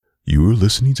You're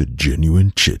listening to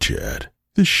Genuine Chit Chat.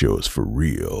 This show is for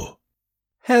real.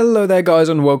 Hello there guys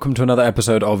and welcome to another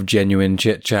episode of Genuine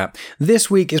Chit Chat.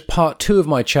 This week is part 2 of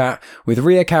my chat with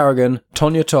Rhea Carrigan,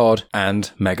 Tonya Todd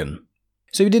and Megan.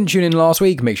 So if you didn't tune in last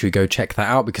week, make sure you go check that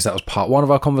out because that was part 1 of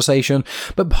our conversation.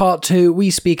 But part 2, we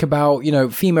speak about,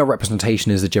 female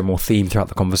representation is the general theme throughout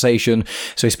the conversation.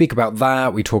 So we speak about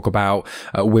that. We talk about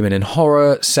women in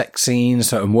horror, sex scenes,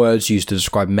 certain words used to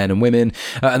describe men and women.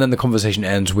 And then the conversation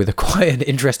ends with quite an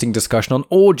interesting discussion on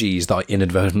orgies that I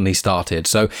inadvertently started.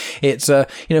 So it's,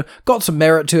 got some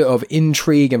merit to it of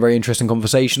intrigue and very interesting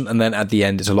conversation. And then at the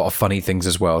end, it's a lot of funny things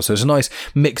as well. So it's a nice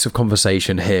mix of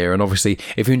conversation here. And obviously,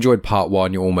 if you enjoyed part 1,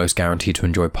 you're almost guaranteed to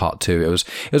enjoy part 2. It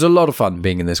was a lot of fun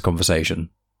being in this conversation.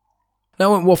 Now, I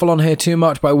won't waffle on here too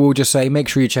much, but I will just say make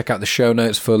sure you check out the show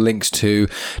notes for links to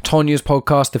Tonya's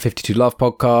podcast, the 52 Love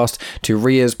podcast, to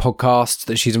Rhea's podcasts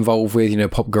that she's involved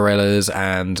with, Pop Gorillas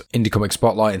and Indie Comic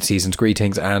Spotlight and Season's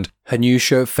Greetings, and her new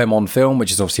show, Femme on Film,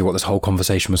 which is obviously what this whole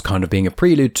conversation was kind of being a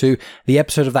prelude to. The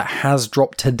episode of that has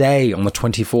dropped today on the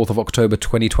 24th of October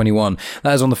 2021.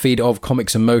 That is on the feed of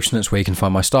Comics in Motion. That's where you can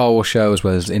find my Star Wars show as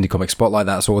well as Indie Comic Spotlight,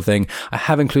 that sort of thing. I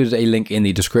have included a link in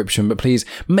the description, but please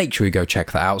make sure you go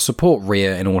check that out. Support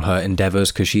Rhea in all her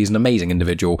endeavours because she's an amazing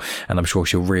individual and I'm sure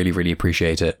she'll really, really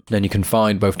appreciate it. Then you can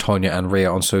find both Tonya and Rhea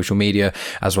on social media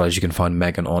as well as you can find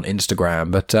Megan on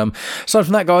Instagram. But aside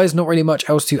from that, guys, not really much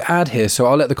else to add here, so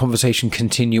I'll let the conversation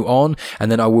continue on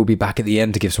and then I will be back at the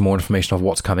end to give some more information of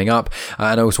what's coming up.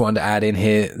 And I also wanted to add in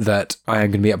here that I am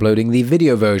going to be uploading the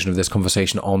video version of this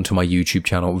conversation onto my YouTube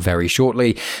channel very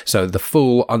shortly. So the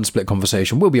full unsplit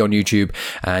conversation will be on YouTube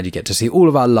and you get to see all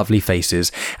of our lovely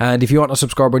faces. And if you aren't a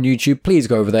subscriber on YouTube, please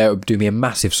go over there. It would do me a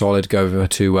massive solid. Go over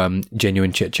to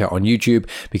Genuine Chit Chat on YouTube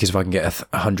because if I can get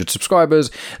 100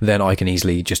 subscribers, then I can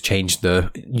easily just change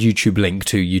the YouTube link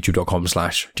to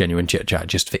youtube.com/Genuine Chit Chat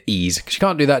just for ease. Because you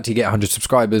can't do that till you get 100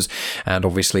 subscribers. And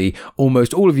obviously,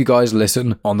 almost all of you guys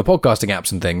listen on the podcasting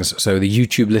apps and things. So the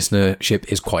YouTube listenership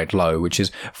is quite low, which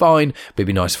is fine. But it'd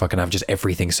be nice if I can have just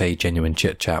everything say Genuine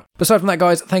Chit Chat. But aside from that,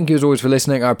 guys, thank you as always for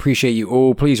listening. I appreciate you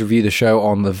all. Please review the show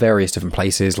on the various different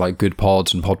places like Good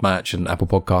Pods and Podmatch and Apple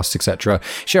Podcasts, etc.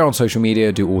 Share on social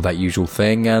media, do all that usual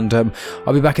thing, and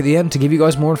I'll be back at the end to give you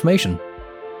guys more information.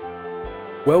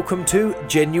 Welcome to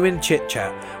Genuine Chit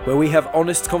Chat, where we have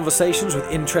honest conversations with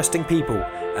interesting people,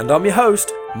 and I'm your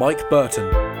host, Mike Burton.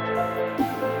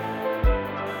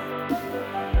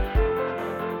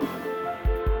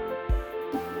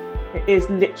 It is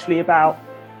literally about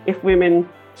if women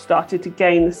started to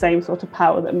gain the same sort of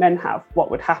power that men have, what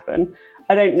would happen.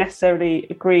 I don't necessarily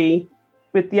agree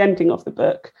with the ending of the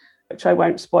book, which I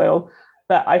won't spoil,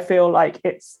 but I feel like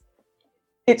it's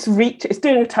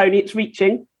doing a Tony, it's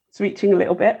reaching a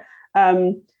little bit.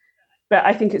 But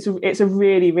I think it's a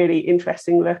really, really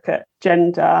interesting look at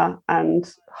gender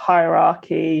and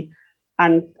hierarchy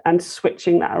and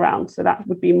switching that around. So that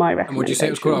would be my recommendation. And would you say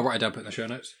it was called? I'll write it down, put in the show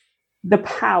notes. The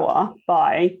Power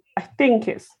by,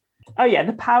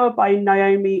 The Power by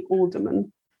Naomi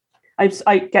Alderman.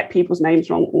 I get people's names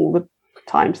wrong all the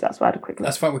time, so that's why I had a quick look.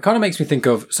 That's fine. It kind of makes me think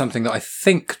of something that I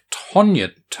think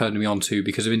Tonya turned me on to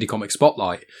because of Indie Comic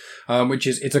Spotlight, which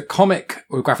is, it's a comic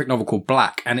or graphic novel called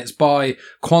Black, and it's by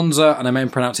Kwanzaa, and I may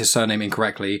pronounce his surname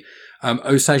incorrectly,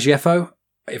 Osagyefo.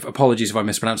 Apologies if I'm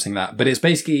mispronouncing that, but it's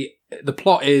basically, the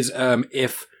plot is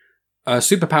if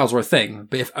superpowers were a thing,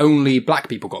 but if only black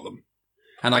people got them,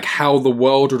 and like how the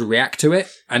world would react to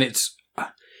it, and it's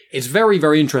very,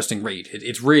 very interesting read.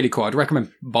 It's really cool. I'd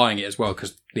recommend buying it as well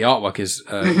because the artwork is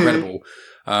incredible.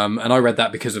 And I read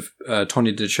that because of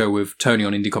Tonya did a show with Tony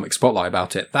on Indie Comic Spotlight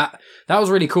about it. That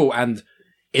was really cool, and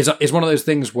it's one of those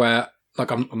things where, like,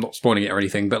 I'm not spoiling it or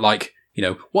anything, but like,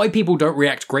 white people don't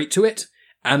react great to it,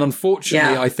 and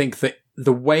unfortunately, I think that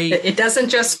the way it doesn't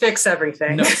just fix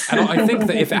everything. No, and I think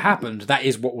that if it happened, that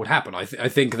is what would happen. I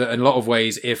think that in a lot of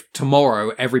ways, if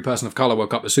tomorrow every person of color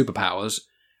woke up with superpowers,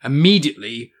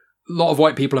 immediately a lot of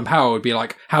white people in power would be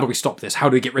like, how do we stop this? How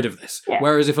do we get rid of this? Yeah.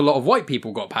 Whereas if a lot of white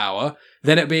people got power,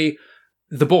 then it'd be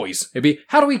the boys. It'd be,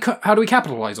 how do we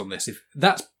capitalize on this? If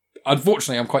that's,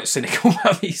 unfortunately, I'm quite cynical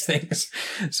about these things.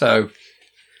 So,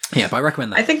 yeah, but I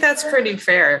recommend that. I think that's pretty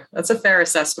fair. That's a fair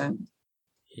assessment.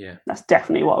 Yeah. That's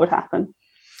definitely what would happen.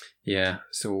 Yeah,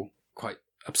 it's all quite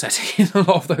upsetting in a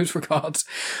lot of those regards.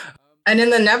 And in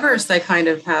the Nevers, they kind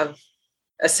of have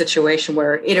a situation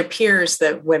where it appears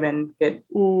that women get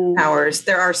powers.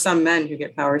 There are some men who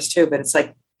get powers too, but it's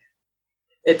like,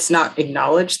 it's not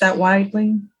acknowledged that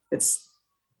widely. It's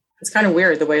kind of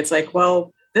weird the way it's like,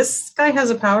 well, this guy has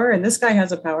a power and this guy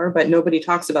has a power, but nobody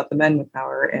talks about the men with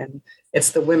power, and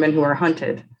it's the women who are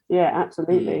hunted. Yeah,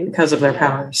 absolutely. Because of their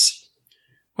powers.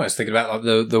 Well, I was thinking about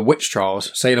like the witch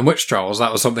trials, Salem witch trials.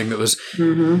 That was something that was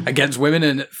against women,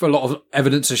 and for a lot of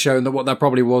evidence has shown that what that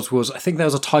probably was I think there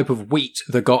was a type of wheat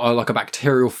that got like a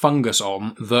bacterial fungus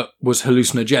on that was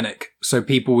hallucinogenic. So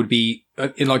people would be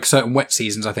in like certain wet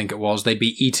seasons, I think it was, they'd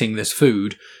be eating this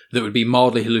food that would be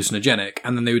mildly hallucinogenic,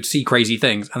 and then they would see crazy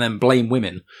things and then blame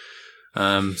women.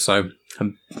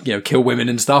 Kill women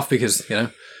and stuff because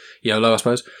YOLO, I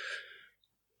suppose.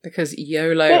 Because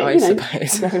YOLO, I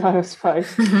suppose. YOLO, I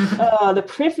suppose. The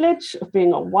privilege of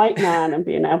being a white man and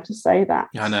being able to say that.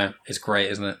 I know. It's great,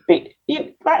 isn't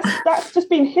it? That's just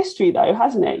been history, though,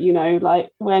 hasn't it? Like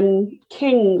when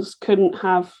kings couldn't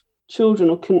have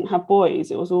children or couldn't have boys,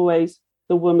 it was always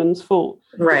the woman's fault.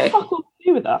 Right. What's to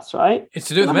do with us, right? It's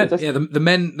to do with the men. Yeah,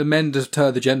 the men deter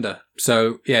the gender.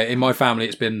 So, yeah, in my family,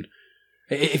 it's been...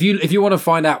 If you want to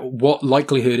find out what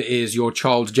likelihood it is your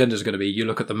child's gender is going to be, you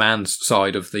look at the man's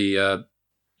side of the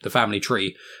family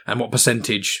tree and what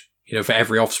percentage, for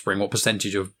every offspring, what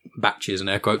percentage of batches and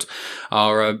air quotes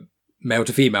are male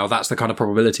to female. That's the kind of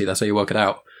probability. That's how you work it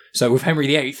out. So with Henry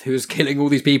VIII, who was killing all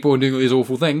these people and doing all these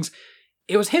awful things,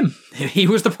 it was him. He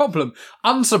was the problem.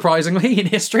 Unsurprisingly, in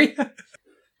history.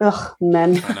 Ugh,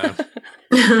 men. I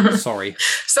know. Sorry.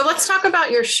 So let's talk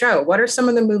about your show. What are some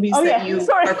of the movies that you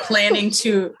are planning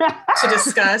to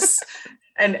discuss?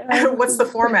 And what's the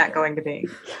format going to be?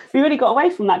 We really got away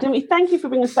from that, didn't we? Thank you for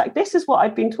bringing us back. This is what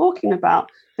I've been talking about,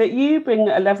 that you bring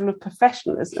a level of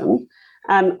professionalism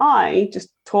and I just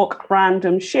talk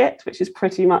random shit, which is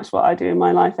pretty much what I do in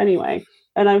my life anyway.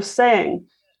 And I was saying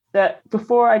that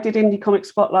before I did Indie Comic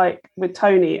Spotlight with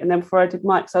Tony and then before I did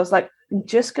Mike's, I was like, I'm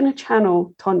just going to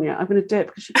channel Tonya. I'm going to do it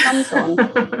because she comes on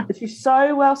and she's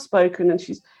so well spoken and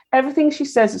everything she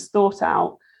says is thought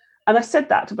out. And I said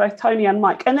that to both Tony and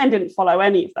Mike and then didn't follow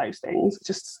any of those things,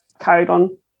 just carried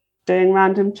on doing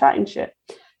random chatting shit.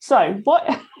 So what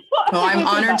I'm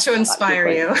honored to inspire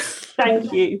you.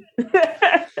 Thank you.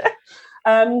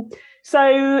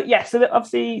 So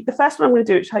obviously the first one I'm going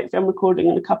to do, which hopefully I'm recording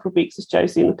in a couple of weeks, is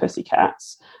Josie and the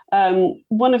Pussycats.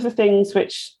 One of the things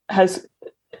which has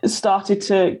started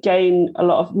to gain a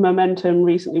lot of momentum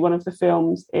recently, one of the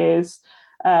films is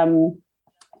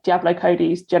Diablo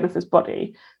Cody's Jennifer's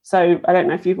Body. So I don't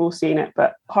know if you've all seen it,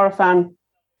 but horror fan,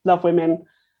 love women.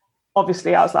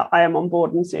 Obviously, I was like, I am on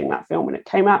board and seeing that film when it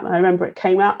came out. And I remember it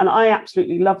came out and I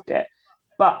absolutely loved it.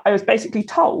 But I was basically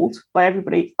told by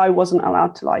everybody I wasn't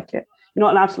allowed to like it. You're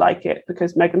not allowed to like it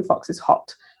because Megan Fox is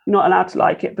hot. You're not allowed to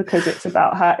like it because it's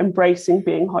about her embracing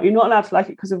being hot. You're not allowed to like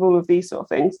it because of all of these sort of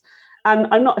things. And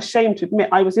I'm not ashamed to admit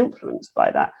I was influenced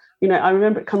by that. I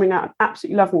remember it coming out and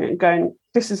absolutely loving it and going,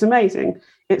 this is amazing.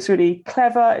 It's really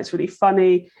clever. It's really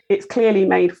funny. It's clearly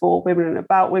made for women and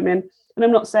about women. And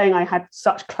I'm not saying I had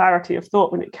such clarity of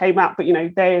thought when it came out, but,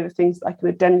 they are the things that I can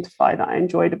identify that I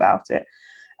enjoyed about it.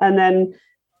 And then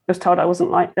I was told I wasn't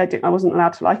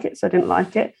allowed to like it, so I didn't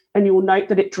like it. And you will note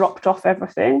that it dropped off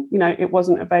everything. It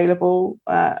wasn't available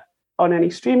on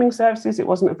any streaming services. It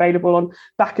wasn't available on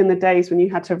back in the days when you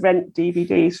had to rent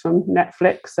DVDs from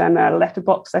Netflix and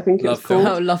Letterboxd, I think it was called.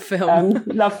 Oh, Love Film.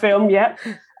 Love Film, yeah.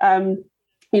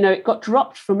 It got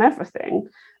dropped from everything.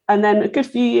 And then a good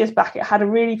few years back, it had a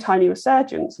really tiny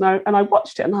resurgence. And I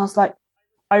watched it and I was like,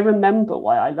 I remember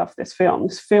why I love this film.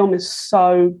 This film is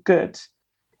so good.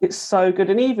 It's so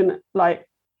good. And even like,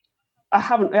 I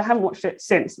haven't watched it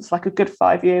since. It's like a good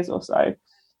 5 years or so.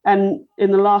 And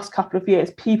in the last couple of years,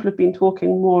 people have been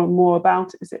talking more and more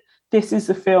about it. This is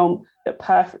a film that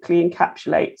perfectly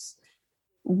encapsulates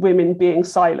women being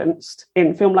silenced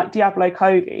in film. Like Diablo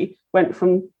Cody went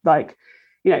from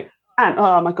and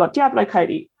oh my God, Diablo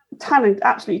Cody,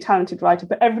 absolutely talented writer,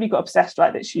 but everybody got obsessed,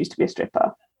 right, that she used to be a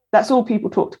stripper. That's all people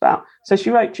talked about. So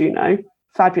she wrote Juno,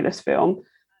 fabulous film.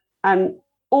 And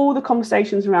all the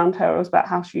conversations around her was about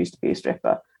how she used to be a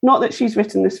stripper. Not that she's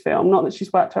written this film, not that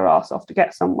she's worked her ass off to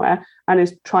get somewhere and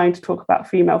is trying to talk about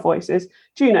female voices.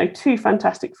 Juno, 2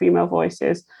 fantastic female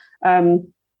voices.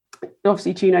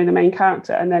 Obviously, Juno, the main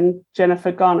character, and then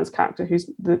Jennifer Garner's character, who's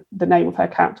the name of her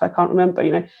character, I can't remember.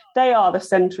 They are the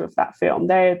centre of that film.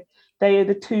 They are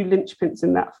the 2 linchpins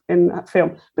in that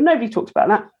film. But nobody talked about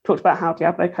that. Talked about how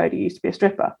Diablo Cody used to be a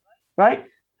stripper, right?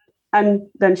 And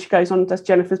then she goes on and does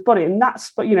Jennifer's Body, and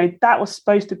that was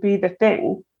supposed to be the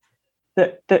thing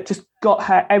that just got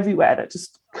her everywhere, that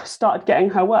just started getting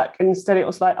her work. And instead it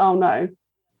was like, oh no,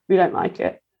 we don't like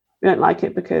it. We don't like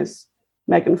it because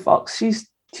Megan Fox, she's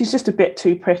just a bit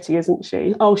too pretty, isn't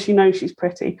she? Oh, she knows she's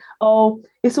pretty. Oh,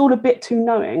 it's all a bit too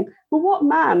knowing. Well, what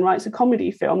man writes a comedy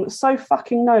film that's so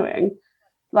fucking knowing?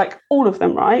 Like all of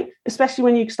them, right? Especially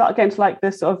when you start getting to like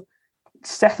this sort of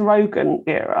Seth Rogen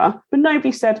era, but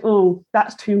nobody said, oh,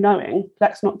 that's too knowing,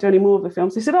 let's not do any more of the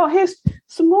films. They said, oh, here's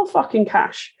some more fucking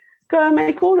cash, go and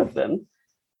make all of them.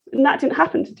 And that didn't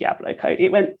happen to Diablo Code.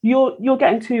 It went, you're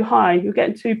getting too high, you're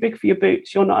getting too big for your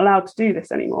boots, you're not allowed to do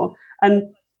this anymore. And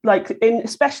like,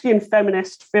 especially in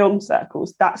feminist film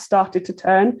circles, that started to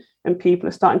turn, and people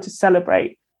are starting to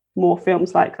celebrate more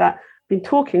films like that. Been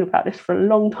talking about this for a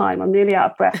long time. I'm nearly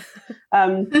out of breath.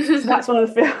 So that's one of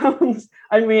the films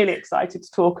I'm really excited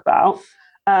to talk about.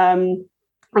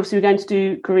 Obviously, we're going to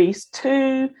do Grease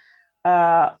 2.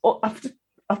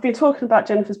 I've been talking about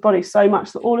Jennifer's Body so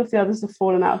much that all of the others have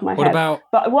fallen out of my head. What about...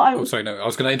 But what Oh, sorry, no. I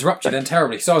was going to interrupt you then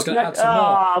terribly, so I was going to add some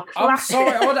more. I'm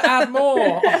sorry, I want to add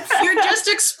more. You're just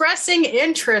expressing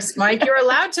interest, Mike. You're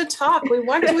allowed to talk. We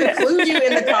want to include you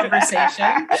in the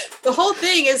conversation. The whole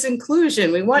thing is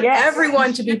inclusion. We want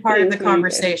everyone to be part of the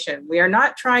conversation. We are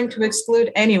not trying to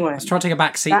exclude anyone. I was trying to take a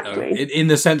back seat, though, in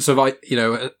the sense of,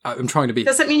 I'm trying to be...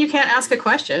 Doesn't mean you can't ask a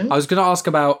question. I was going to ask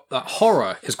about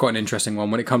horror is quite an interesting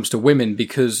one when it comes to women,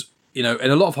 because in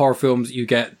a lot of horror films you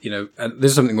get, and this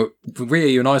is something that Rhea,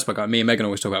 you and I spoke about, me and Megan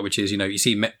always talk about, which is, you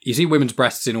see women's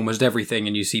breasts in almost everything,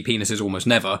 and you see penises almost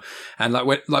never, and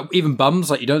like even bums,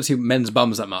 like you don't see men's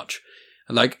bums that much.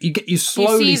 Like you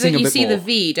slowly see a bit more. You see the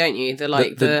V, don't you?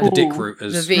 The dick root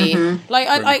as the V. Mm-hmm. Like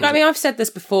I mean, I've said this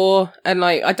before, and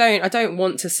like I don't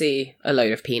want to see a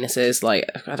load of penises. Like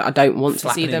I don't want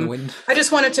to see them. I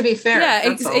just want it to be fair.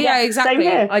 Yeah, exactly.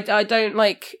 I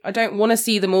don't want to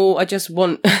see them all. I just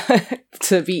want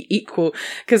to be equal,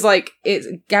 because like it's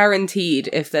guaranteed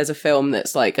if there's a film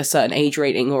that's like a certain age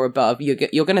rating or above,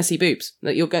 you're gonna see boobs.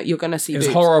 Like you're gonna see. It's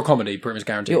boobs. Horror or comedy, pretty much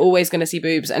guaranteed. You're always gonna see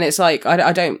boobs, and it's like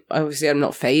I'm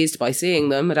not fazed by seeing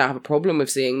them. I don't have a problem with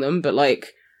seeing them, but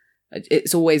like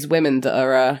it's always women that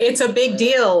are it's a big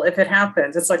deal if it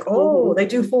happens. It's like, oh, they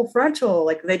do full frontal,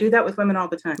 like they do that with women all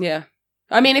the time. Yeah,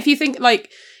 I mean, if you think, like,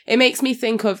 it makes me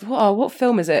think of what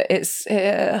film is it?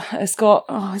 It's got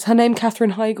is her name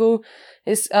Katherine Heigl?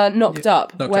 It's Knocked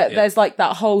Up, where there's like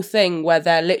that whole thing where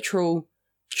their literal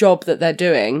job that they're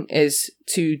doing is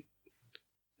to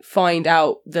find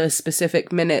out the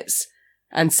specific minutes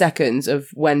and seconds of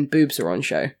when boobs are on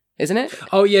show, isn't it?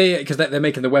 Oh yeah, because they're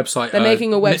making the website. They're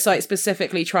making a website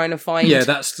specifically trying to find. Yeah,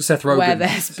 that's Seth Rogen. Where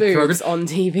there's boobs on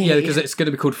TV. Yeah, because it's going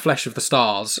to be called Flesh of the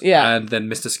Stars. Yeah, and then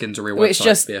Mr. Skin's a real website. Which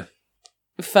just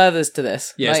furthers to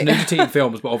this. Yeah, it's nudity in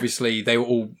films, but obviously they were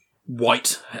all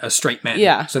white, straight men.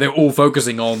 Yeah, so they're all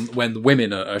focusing on when the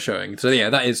women are showing. So yeah,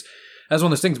 that's one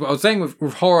of those things. But I was saying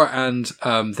with horror and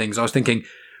things, I was thinking.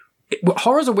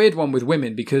 Horror's a weird one with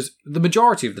women, because the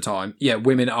majority of the time,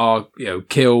 women are,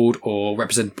 killed or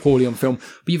represented poorly on film.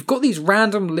 But you've got these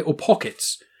random little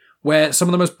pockets where some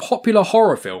of the most popular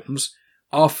horror films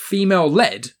are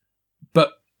female-led,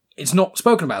 but it's not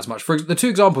spoken about as much. For the two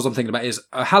examples I'm thinking about is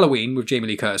Halloween with Jamie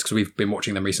Lee Curtis, because we've been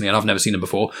watching them recently and I've never seen them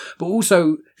before, but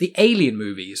also the Alien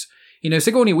movies.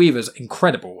 Sigourney Weaver's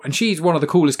incredible, and she's one of the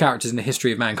coolest characters in the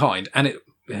history of mankind, and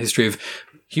the history of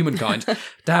humankind.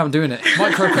 Damn, I'm doing it.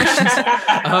 Micro-questions.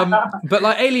 But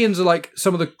like Aliens are like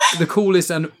some of the coolest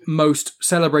and most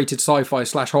celebrated sci-fi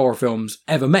 / horror films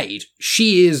ever made.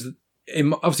 She is,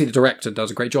 obviously the director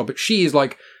does a great job, but she is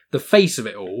like the face of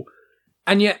it all.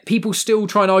 And yet people still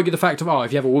try and argue the fact of,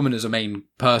 if you have a woman as a main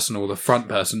person or the front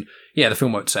person, the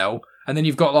film won't sell. And then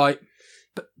you've got like,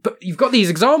 but you've got these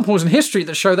examples in history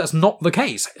that show that's not the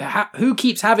case. Who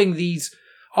keeps having these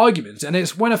arguments? And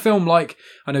it's when a film like,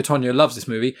 I know Tonya loves this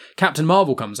movie, Captain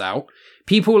Marvel comes out,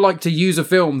 people like to use a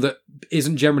film that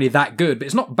isn't generally that good, but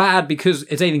it's not bad because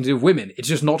it's anything to do with women. It's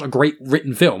just not a great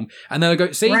written film. And then they'll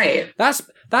go, see, right.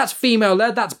 That's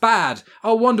female-led, that's bad.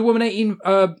 Oh, Wonder Woman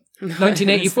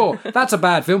 1984, that's a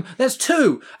bad film. There's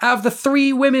 2 out of the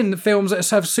 3 women films that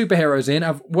have superheroes in,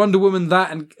 have Wonder Woman,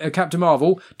 that, and Captain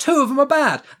Marvel, 2 of them are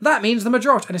bad. That means the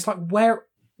majority. And it's like, where...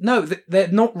 No, they're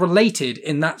not related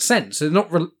in that sense. They're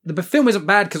not. The film isn't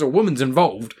bad because a woman's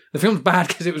involved. The film's bad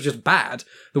because it was just bad.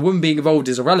 The woman being involved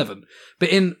is irrelevant. But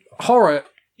in horror,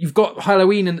 you've got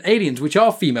Halloween and Aliens, which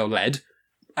are female-led,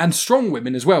 and strong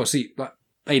women as well. See, like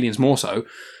Aliens more so.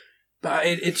 But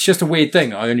it's just a weird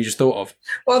thing I only just thought of.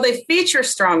 Well, they feature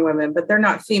strong women, but they're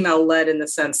not female-led in the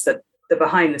sense that the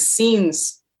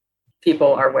behind-the-scenes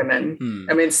people are women.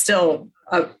 I mean, it's still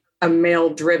a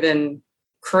male-driven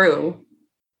crew.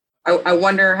 I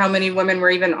wonder how many women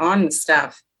were even on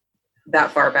staff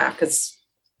that far back, because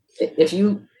if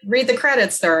you read the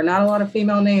credits, there are not a lot of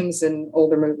female names in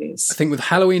older movies. I think with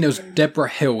Halloween, Deborah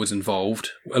Hill was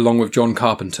involved, along with John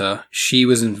Carpenter. She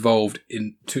was involved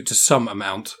to some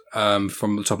amount,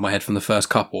 from the top of my head, from the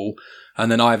first couple.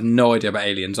 And then I have no idea about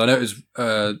Aliens. I know it was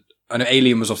I know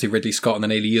Alien was obviously Ridley Scott, and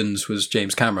then Aliens was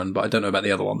James Cameron, but I don't know about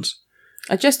the other ones.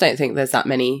 I just don't think there's that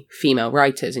many female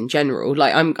writers in general.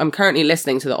 Like, I'm currently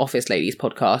listening to the Office Ladies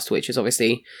podcast, which is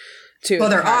obviously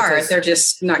there are. They're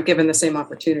just not given the same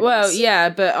opportunities. Well, yeah,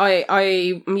 but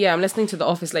I'm listening to the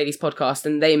Office Ladies podcast,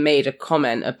 and they made a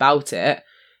comment about it.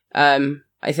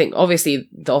 I think obviously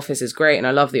The Office is great, and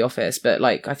I love The Office, but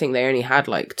like I think they only had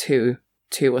like two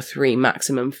or three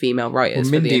maximum female writers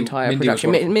for the entire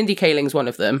production. Mindy Kaling's one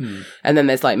of them, and then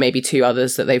there's like maybe two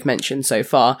others that they've mentioned so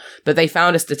far. But they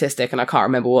found a statistic, and I can't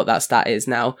remember what that stat is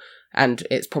now, and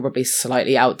it's probably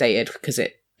slightly outdated because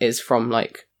it is from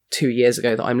like 2 years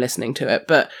ago that I'm listening to it.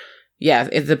 But yeah,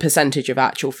 the percentage of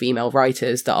actual female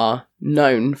writers that are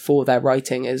known for their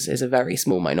writing is a very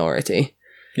small minority.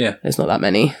 Yeah, there's not that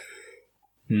many.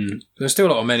 There's still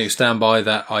a lot of men who stand by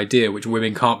that idea, which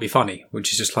women can't be funny,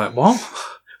 which is just like, what?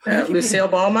 Lucille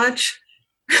Ball much?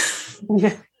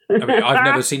 Yeah. I mean, I've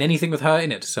never seen anything with her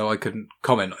in it, so I couldn't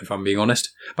comment, if I'm being honest.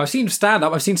 But I've seen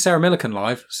stand-up, I've seen Sarah Millican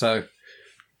live, so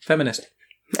feminist.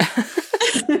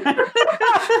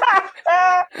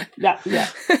 Yeah.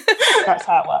 That's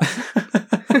how it works.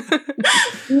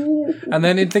 And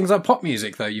then in things like pop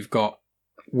music, though, you've got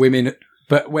women,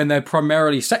 but when they're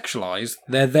primarily sexualized,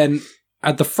 they're then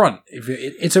at the front.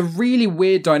 It's a really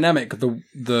weird dynamic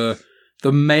the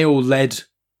male-led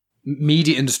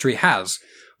media industry has,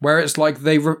 where it's like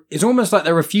it's almost like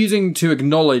they're refusing to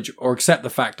acknowledge or accept the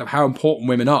fact of how important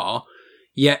women are,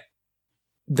 yet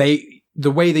the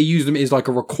way they use them is like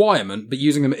a requirement, but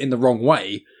using them in the wrong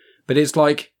way. But it's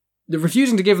like they're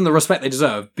refusing to give them the respect they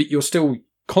deserve, but you're still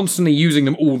constantly using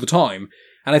them all the time.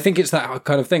 And I think it's that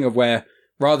kind of thing of where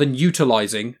rather than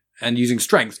utilizing and using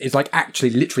strength, it's like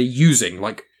actually literally using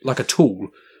like a tool.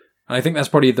 And I think that's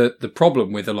probably the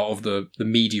problem with a lot of the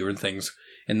media and things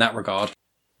in that regard.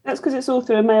 That's because it's all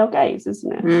through a male gaze,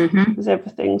 isn't it? Mm-hmm. Because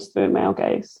everything's through a male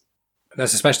gaze.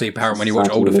 That's especially apparent when you watch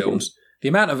older films. The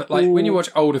amount of, when you watch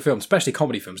older films, especially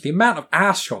comedy films, the amount of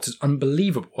ass shots is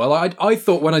unbelievable. Well, I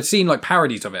thought when I'd seen like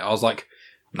parodies of it, I was like,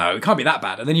 no, it can't be that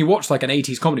bad. And then you watch like an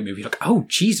 80s comedy movie, like, oh,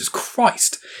 Jesus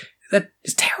Christ, that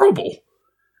is terrible.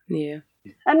 Yeah.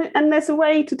 And there's a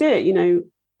way to do it,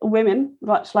 women,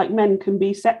 much like men, can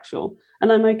be sexual.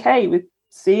 And I'm okay with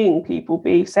seeing people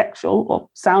be sexual or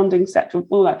sounding sexual.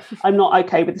 Although I'm not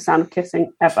okay with the sound of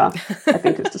kissing ever. I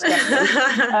think it's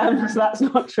disgusting. So that's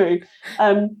not true.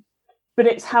 But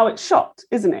it's how it's shot,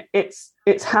 isn't it?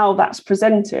 It's how that's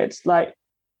presented. Like,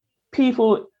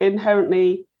 people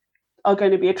inherently are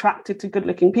going to be attracted to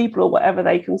good-looking people or whatever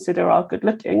they consider are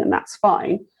good-looking, and that's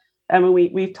fine. And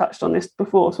we've touched on this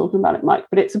before, talking about it, Mike.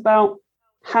 But it's about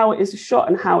how it is shot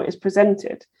and how it is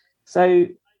presented. So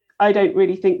I don't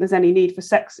really think there's any need for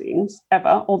sex scenes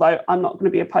ever, although I'm not going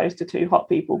to be opposed to two hot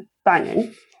people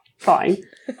banging. Fine.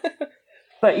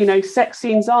 But, sex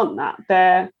scenes aren't that.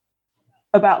 They're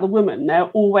about the woman. They're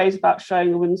always about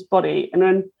showing the woman's body. And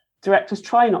when directors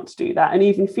try not to do that, and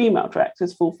even female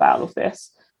directors fall foul of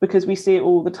this, because we see it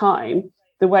all the time,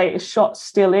 the way it is shot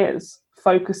still is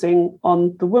focusing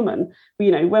on the woman.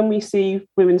 When we see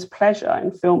women's pleasure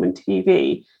in film and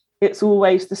TV, it's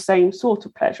always the same sort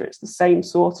of pleasure. It's the same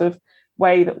sort of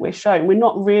way that we're shown. We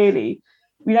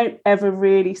don't ever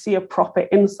really see a proper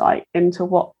insight into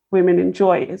what women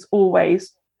enjoy. It's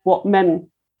always what men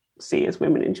see as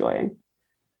women enjoying.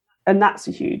 And that's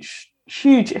a huge,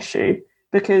 huge issue,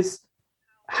 because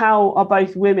how are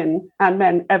both women and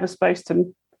men ever supposed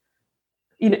to,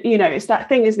 it's that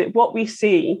thing, isn't it? What we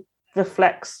see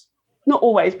reflects, not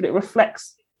always, but it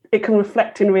can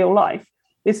reflect in real life.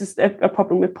 This is a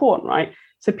problem with porn, right?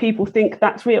 So people think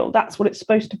that's real, that's what it's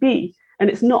supposed to be,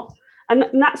 and it's not. And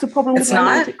that's a problem with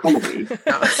romantic comedy. Look,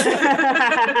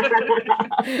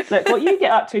 what you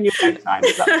get up to in your own time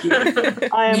is up to you.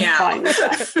 I am fine with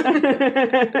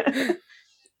that.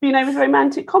 With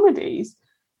romantic comedies,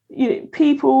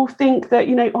 people think that,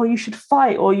 you should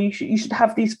fight, or you should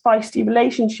have these feisty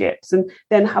relationships and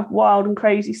then have wild and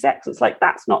crazy sex. It's like,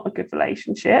 that's not a good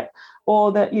relationship.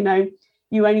 Or that, you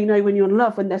only know when you're in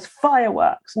love when there's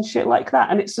fireworks and shit like that.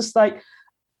 And it's just like,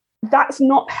 that's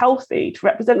not healthy to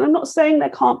represent. I'm not saying there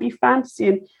can't be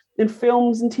fantasy and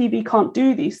films and TV can't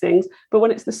do these things, but when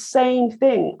it's the same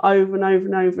thing over and over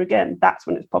and over again, that's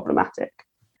when it's problematic.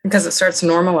 Because it starts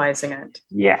normalizing it.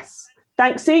 Yes.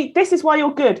 Thanks. See, this is why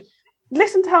you're good.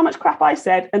 Listen to how much crap I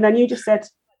said, and then you just said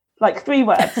like 3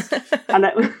 words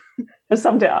and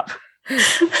summed it up.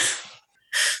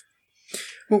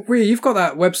 Well, Rhea, you've got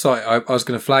that website. I was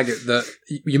going to flag it that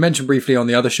you mentioned briefly on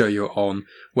the other show you were on,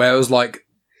 where it was like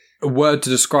a word to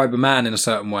describe a man in a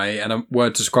certain way and a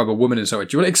word to describe a woman in a certain way.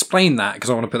 Do you want to explain that? Because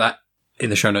I want to put that in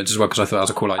the show notes as well, because I thought that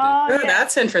was a cool idea. Oh,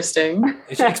 that's interesting.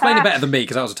 She explained it better than me,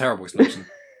 because that was a terrible explanation.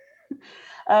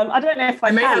 I don't know if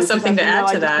I may have something to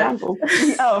add to that.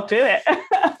 Oh, do it.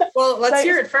 Well, let's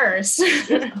hear it first.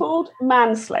 It's called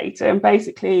Manslater, and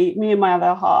basically me and my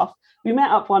other half, we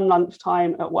met up one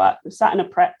lunchtime at work. We sat in a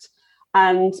Pret,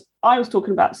 and I was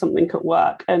talking about something at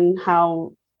work and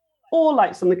how, or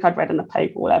like something I'd read in the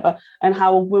paper or whatever, and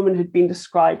how a woman had been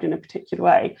described in a particular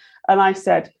way. And I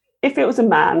said, if it was a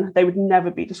man, they would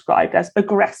never be described as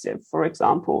aggressive, for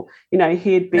example. You know,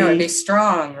 he'd be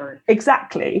strong. Or...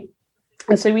 Exactly.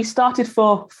 And so we started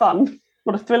for fun,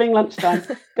 what a thrilling lunchtime,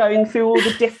 going through all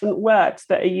the different words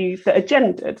that are used that are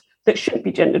gendered, that shouldn't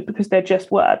be gendered because they're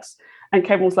just words. And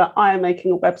Kevin was like, I am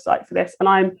making a website for this, and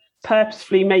I'm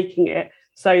purposefully making it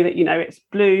so that, you know, it's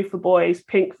blue for boys,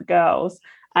 pink for girls.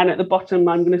 And at the bottom,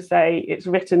 I'm going to say it's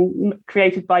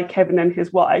created by Kevin and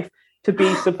his wife to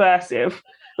be subversive.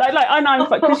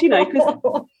 Because, you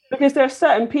know, because there are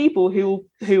certain people who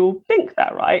will think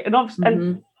that, right? And obviously,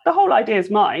 and the whole idea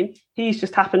is mine. He's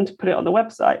just happened to put it on the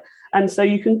website. And so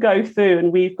you can go through,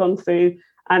 and we've gone through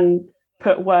and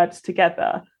put words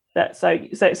together that so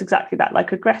it's exactly that,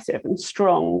 like aggressive and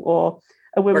strong, or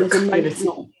a woman's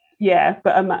emotional. Yeah,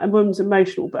 but a woman's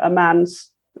emotional, but a man's,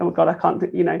 oh my God, I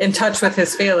can't, you know. In touch with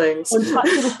his feelings. In touch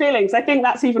with his feelings. I think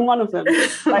that's even one of them.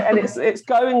 Like, and it's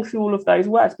going through all of those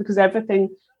words, because everything,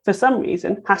 for some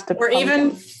reason, has to... Or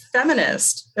even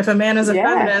feminist. If a man is a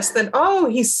feminist, then, oh,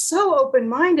 he's so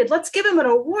open-minded. Let's give him an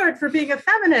award for being a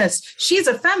feminist. She's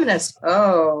a feminist.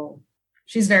 Oh,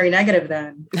 she's very negative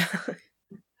then.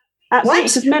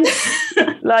 Absolutely. Men,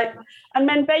 and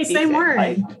men babysit. Same word.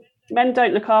 Like, men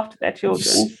don't look after their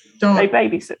children. They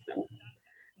babysit them.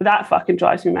 That fucking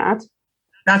drives me mad.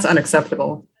 That's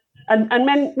unacceptable. And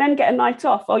men get a night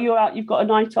off. Oh, you're out, you've got a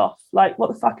night off. Like,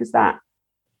 what the fuck is that?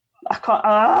 I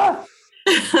can't.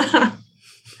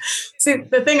 See,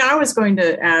 the thing I was going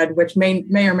to add, which may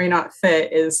or may not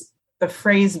fit, is the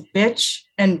phrase bitch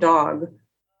and dog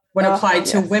when applied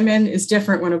to women is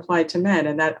different when applied to men.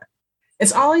 And that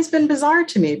it's always been bizarre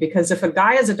to me, because if a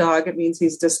guy is a dog, it means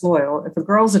he's disloyal. If a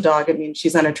girl's a dog, it means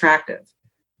she's unattractive.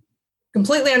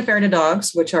 Completely unfair to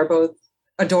dogs, which are both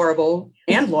adorable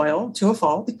and loyal to a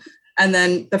fault. And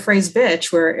then the phrase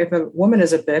bitch, where if a woman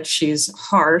is a bitch, she's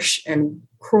harsh and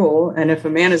cruel. And if a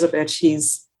man is a bitch,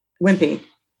 he's wimpy.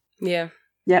 Yeah.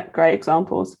 Yeah, great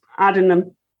examples. Adding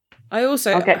them. I'll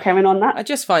get Kevin on that. I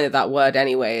just find that word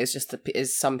anyway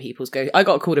is some people's go. I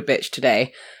got called a bitch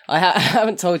today. I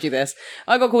haven't told you this.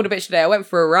 I got called a bitch today. I went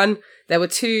for a run. There were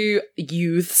two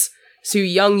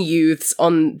young youths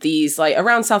on these, like,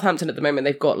 around Southampton at the moment.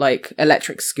 They've got like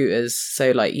electric scooters,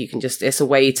 so like you can just, it's a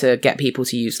way to get people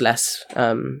to use less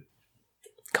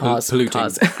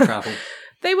polluting travel.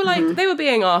 They were like, they were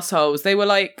being assholes. They were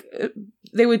like,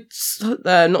 they were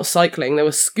not cycling, they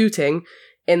were scooting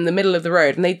in the middle of the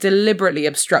road, and they deliberately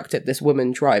obstructed this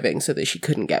woman driving so that she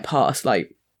couldn't get past.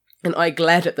 Like, and I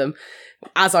glared at them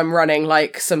as I'm running,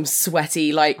 like some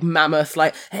sweaty, like mammoth,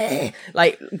 like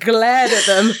glared at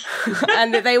them,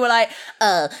 and they were like,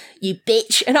 you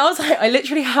bitch. And I was like, I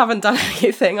literally haven't done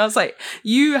anything. I was like,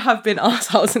 you have been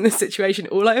assholes in this situation.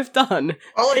 All I have done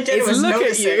is look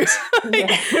at you.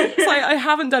 It's like, I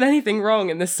haven't done anything wrong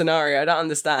in this scenario. I don't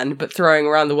understand, but throwing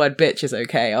around the word bitch is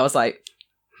okay. I was like,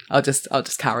 I'll just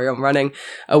carry on running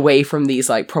away from these,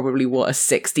 like, probably, a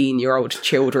 16-year-old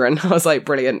children. I was like,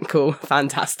 brilliant, cool,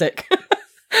 fantastic.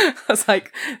 I was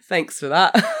like, thanks for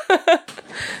that.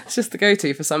 It's just the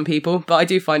go-to for some people, but I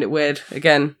do find it weird.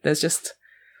 Again, it's just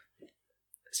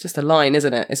a line,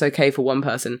 isn't it? It's okay for one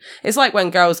person. It's like when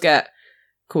girls get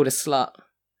called a slut.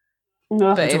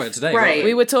 Right.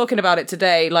 We were talking about it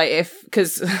today,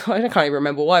 because I can't even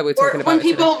remember why we were talking about it. When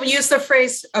people use the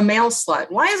phrase a male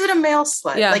slut, why is it a male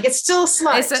slut? Yeah. Like, it's still a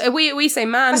slut. We say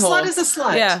man whore. A slut is a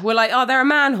slut. Yeah, we're like, oh, they're a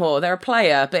man whore, they're a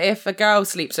player. But if a girl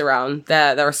sleeps around,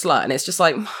 they're a slut. And it's just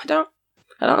like, I don't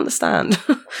understand.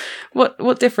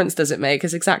 What difference does it make?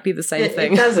 It's exactly the same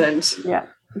thing. It doesn't. Yeah,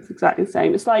 it's exactly the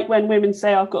same. It's like when women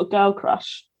say, I've got a girl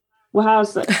crush. Well,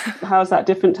 how's that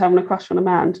different to having a crush on a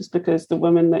man? Just because the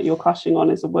woman that you're crushing on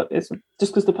is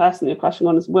just because the person you're crushing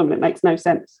on is a woman, it makes no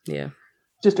sense. Yeah,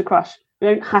 just a crush. You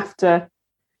don't have to,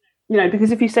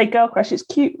 because if you say girl crush, it's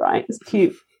cute, right? It's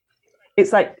cute.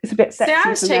 It's like, it's a bit sexy. See, I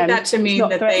always take that to mean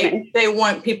that they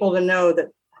want people to know that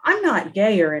I'm not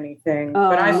gay or anything,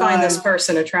 but I find this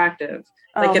person attractive.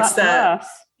 Like, it's that.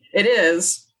 It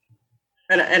is,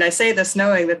 and I say this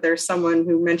knowing that there's someone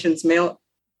who mentions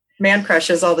man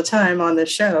crushes all the time on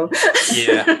this show.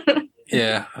 Yeah.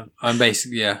 Yeah, I'm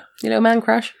basically, yeah. You know, man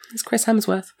crush. It's Chris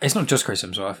Hemsworth. It's not just Chris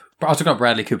Hemsworth. But I was talking about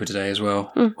Bradley Cooper today as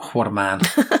well. What a man.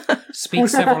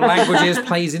 Speaks several languages,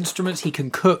 plays instruments, he can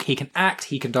cook, he can act,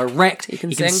 he can direct, he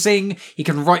can sing, he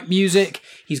can write music.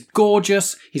 He's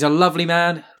gorgeous. He's a lovely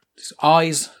man. His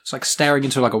eyes, it's like staring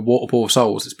into like a waterfall of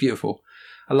souls. It's beautiful.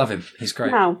 I love him. He's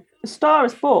great. Now, A Star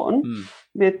is Born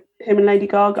with him and Lady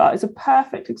Gaga is a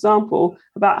perfect example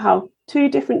about how two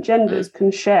different genders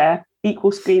can share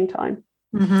equal screen time.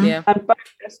 Mm-hmm. Yeah. And both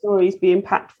their stories be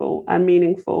impactful and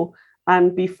meaningful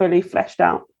and be fully fleshed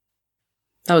out.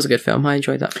 That was a good film. I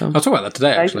enjoyed that film. I'll talk about that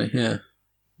today, actually. Yeah.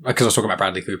 Because I was talking about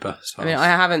Bradley Cooper. So I mean, I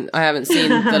haven't seen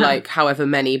the like however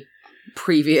many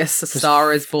previous A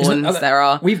Star is Born there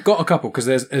are. We've got a couple because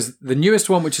there's the newest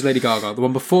one, which is Lady Gaga. The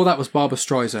one before that was Barbra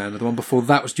Streisand. And the one before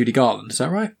that was Judy Garland. Is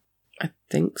that right? I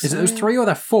think so. Is it those three or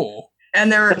there 4?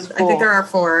 And I think there are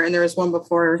 4, and there was one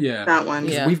before that one.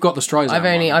 Yeah. We've got the Streisand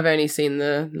one. I've only seen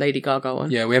the Lady Gaga one.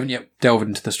 Yeah, we haven't yet delved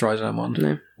into the Streisand one.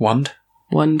 No. Wand.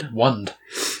 One.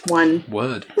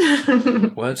 Word.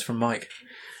 Words from Mike.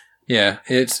 Yeah,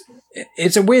 it's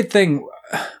a weird thing.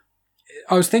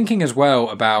 I was thinking as well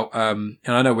about, and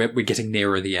I know we're getting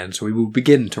nearer the end, so we will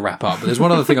begin to wrap up. But there's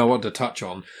one other thing I wanted to touch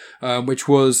on, which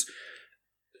is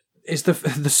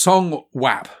the song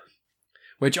WAP.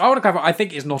 Which I want to clarify, I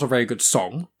think is not a very good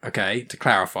song, okay, to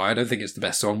clarify. I don't think it's the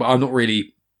best song, but I'm not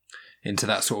really into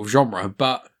that sort of genre.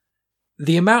 But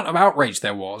the amount of outrage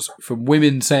there was from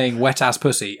women saying wet ass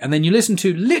pussy, and then you listen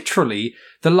to literally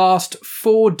the last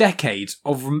 4 decades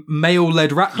of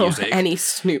male-led rap music. Any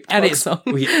Snoop Dogg song.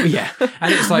 Yeah.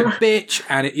 And it's like bitch,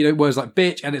 and it was like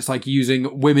bitch, and it's like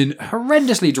using women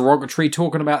horrendously derogatory,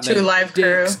 talking about their Live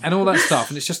dicks Crew and all that stuff.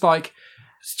 And it's just like,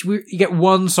 you get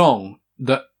one song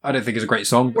that I don't think is a great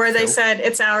song. Where they said,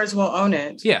 it's ours, we'll own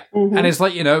it. Yeah. Mm-hmm. And it's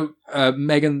like,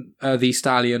 Megan Thee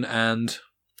Stallion and...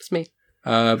 It's me.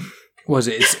 Was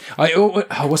it?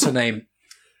 What's her name?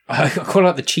 I call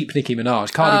her the cheap Nicki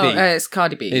Minaj. Cardi B. It's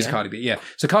Cardi B. It's Cardi B, yeah.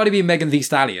 So Cardi B and Megan Thee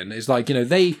Stallion is like,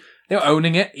 they're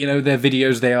owning it. Their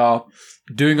videos, they are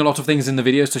doing a lot of things in the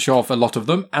videos to show off a lot of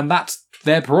them. And that's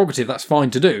their prerogative. That's fine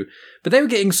to do. But they were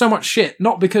getting so much shit,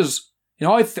 not because...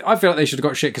 I feel like they should have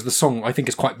got shit because the song, I think,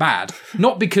 is quite bad.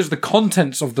 Not because the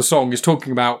contents of the song is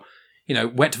talking about,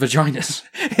 wet vaginas.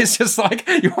 It's just like,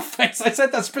 your face. I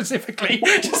said that specifically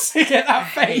just to get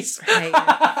that face.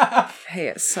 I hate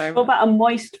it so much. What about a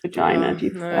moist vagina? Do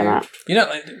you prefer that?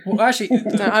 Actually...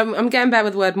 No, I'm getting bad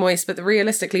with the word moist, but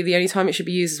realistically, the only time it should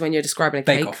be used is when you're describing a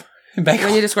cake. Bake off.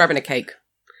 When you're describing a cake.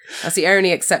 That's the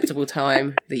only acceptable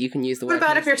time that you can use the word What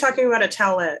about if you're talking about a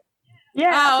towelette?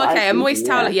 Yeah. Oh, okay. A moist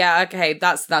towel. Yeah, okay.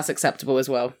 That's acceptable as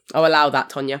well. I'll allow that,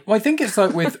 Tonya. Well, I think it's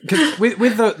like with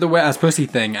the wet ass pussy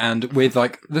thing, and with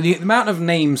like the amount of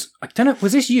names. I don't know.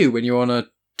 Was this you when you were on a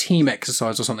team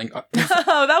exercise or something? Oh,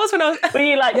 that was when I was. Were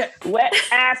you like wet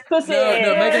ass pussy?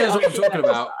 No, Megan knows what I'm talking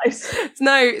about.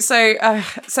 No,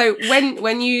 so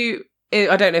when you,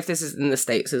 I don't know if this is in the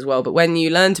States as well, but when you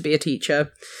learn to be a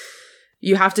teacher,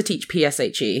 you have to teach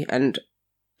PSHE, and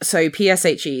so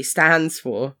PSHE stands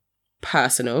for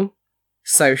personal,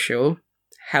 social,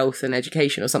 health and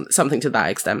education, or something to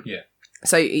that extent. Yeah.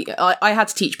 So I had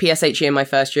to teach PSHE in my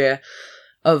first year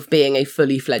of being a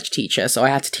fully fledged teacher. So I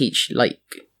had to teach like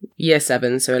year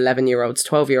 7, so 11-year-olds,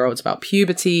 12-year-olds about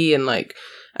puberty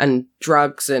and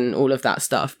drugs and all of that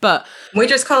stuff. But we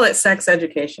just call it sex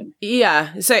education.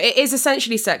 Yeah. So it is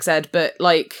essentially sex ed, but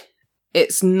like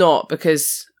it's not,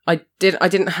 because I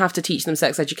didn't have to teach them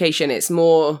sex education. It's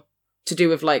more to do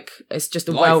with like, it's just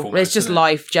it's just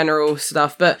life, general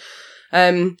stuff. But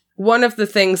one of the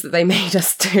things that they made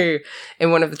us do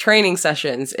in one of the training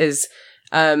sessions is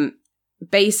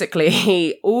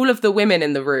basically all of the women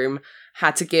in the room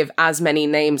had to give as many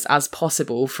names as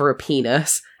possible for a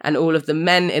penis, and all of the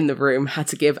men in the room had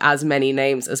to give as many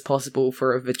names as possible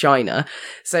for a vagina.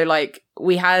 So like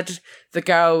we had the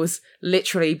girls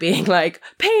literally being like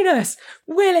penis,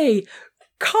 willy,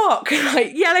 cock,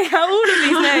 like yelling out all of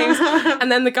these names,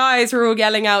 and then the guys were all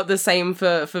yelling out the same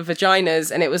for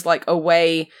vaginas, and it was like a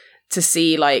way to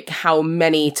see like how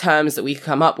many terms that we could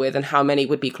come up with and how many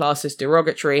would be classed as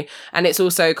derogatory. And it's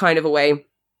also kind of a way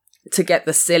to get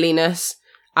the silliness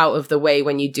out of the way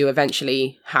when you do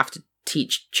eventually have to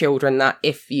teach children that,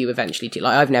 if you eventually do.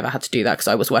 Like I've never had to do that because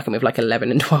I was working with like 11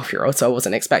 and 12-year-olds, so I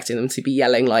wasn't expecting them to be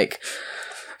yelling like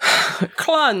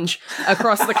clunge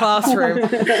across the classroom.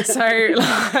 So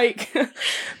like,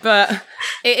 but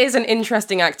it is an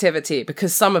interesting activity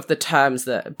because some of the terms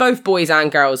that both boys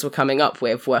and girls were coming up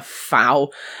with were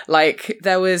foul. Like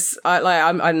there was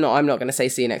I'm not going to say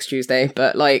see you next Tuesday,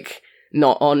 but like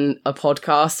not on a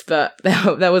podcast, but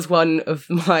there was one of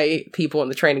my people on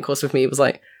the training course with me. He was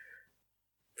like,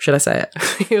 should I say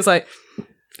it? He was like,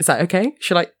 is that okay?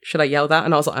 Should I yell that?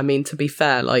 And I was like, I mean, to be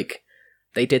fair, like,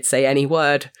 they did say any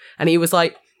word. And he was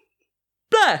like,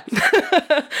 blah!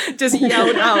 Just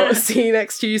yelled out, see you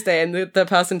next Tuesday. And the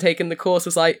person taking the course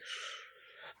was like,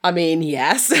 I mean,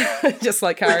 yes. Just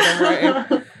like carried on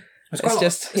writing. It's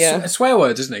just, yeah. It's swear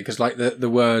words, isn't it? Because like the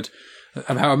word,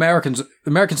 how Americans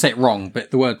say it wrong,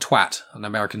 but the word twat, and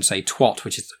Americans say twat,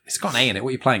 which is, it's got an A in it. What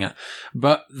are you playing at?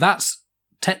 But that's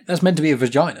meant to be a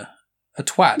vagina, a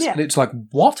twat. Yeah. And it's like,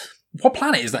 what? What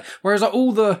planet is that? Whereas like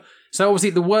so obviously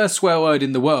the worst swear word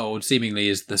in the world seemingly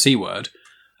is the C word.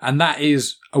 And that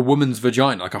is a woman's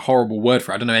vagina, like a horrible word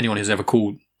for it. I don't know anyone who's ever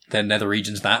called their nether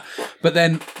regions that. But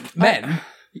then men,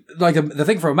 like the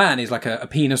thing for a man is like a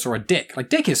penis or a dick. Like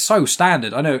dick is so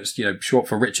standard. I know it's, short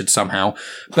for Richard somehow.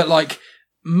 But like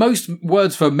most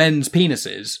words for men's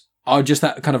penises are just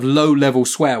that kind of low level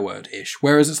swear word-ish.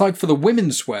 Whereas it's like for the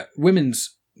women's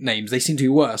names, they seem to be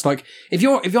worse. Like if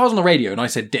I was on the radio and I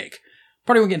said dick,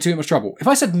 probably wouldn't get into too much trouble. If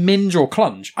I said minge or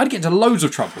clunge, I'd get into loads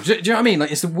of trouble. Do you know what I mean?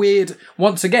 Like, it's a weird,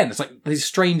 once again, it's like these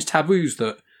strange taboos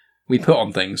that we put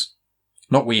on things.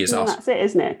 Not we as us. That's it,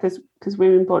 isn't it? Because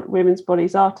women's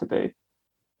bodies are taboo.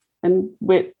 And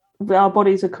our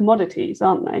bodies are commodities,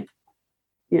 aren't they?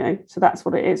 So that's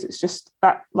what it is. It's just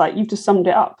that, like, you've just summed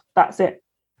it up. That's it.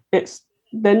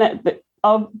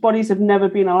 Our bodies have never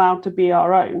been allowed to be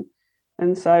our own.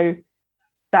 And so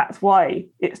that's why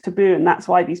it's taboo, and that's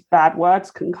why these bad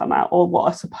words can come out, or what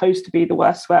are supposed to be the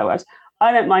worst swear words.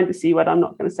 I don't mind the C word. I'm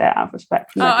not going to say it out of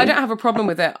respect. I don't have a problem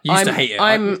with it. You used to hate it.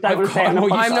 I'm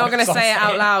not going to say it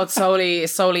out loud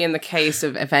solely in the case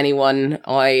of if anyone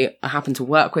I happen to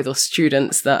work with or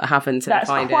students that happen to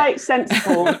find it. That's quite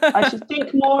sensible. I should think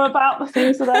more about the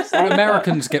things that I say.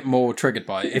 Americans get more triggered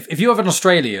by it. If you have an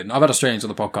Australian, I've had Australians on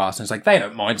the podcast, and it's like they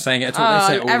don't mind saying it at all. They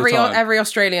say it all the time. Every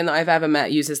Australian that I've ever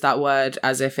met uses that word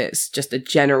as if it's just a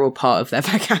general part of their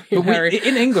vocabulary. But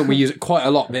in England, we use it quite a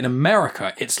lot. But in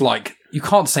America, it's like, you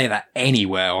can't say that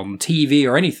anywhere on TV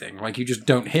or anything. Like, you just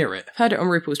don't hear it. I've heard it on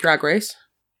RuPaul's Drag Race.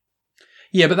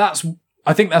 Yeah, but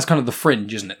I think that's kind of the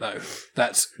fringe, isn't it, though?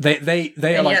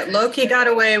 They are like... yet Loki got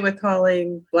away with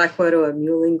calling Black Widow a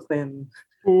mewling quim.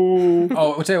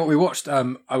 Oh, I'll tell you what we watched. I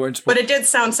won't spoil... But it did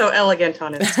sound so elegant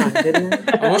on its tongue, didn't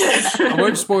it? I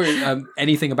won't spoil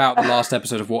anything about the last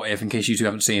episode of What If, in case you two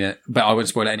haven't seen it, but I won't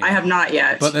spoil it anyway. I have not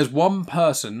yet. But there's one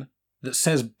person that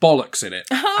says bollocks in it.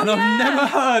 And I've never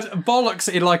heard bollocks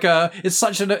in it's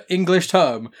such an English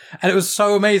term. And it was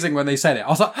so amazing when they said it. I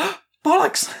was like,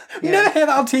 bollocks! You never hear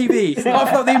that on TV. Apart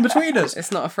from the in-betweeners.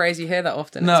 It's not a phrase you hear that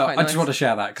often. No, I just want to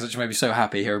share that because it just made me so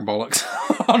happy hearing bollocks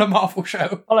on a Marvel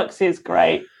show. Bollocks is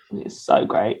great. It's so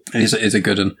great. It's a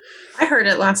good one. I heard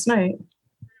it last night.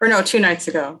 Or no, 2 nights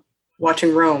ago.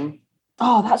 Watching Rome.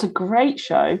 Oh, that's a great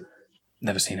show.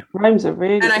 Never seen it. Rome's a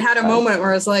really And I had a show. moment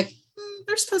where I was like,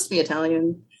 they're supposed to be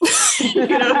Italian.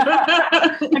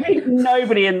 I think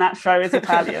nobody in that show is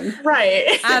Italian.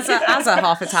 Right. As a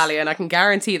half Italian, I can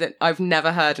guarantee that I've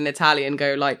never heard an Italian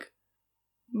go like,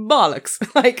 bollocks.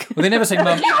 Like, well, they never say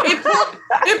mum.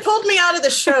 It pulled me out of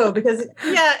the show because,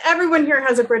 everyone here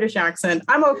has a British accent.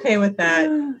 I'm okay with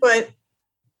that. But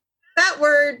that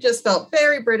word just felt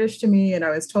very British to me, and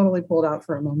I was totally pulled out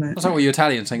for a moment. That's like what you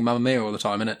Italians saying Mamma Mia all the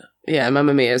time, isn't it? Yeah,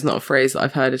 Mamma Mia is not a phrase that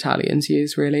I've heard Italians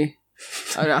use, really.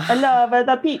 I love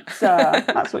the pizza.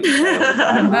 That's what you say.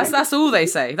 That's all they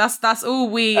say. That's all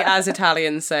we as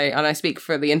Italians say, and I speak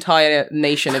for the entire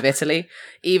nation of Italy,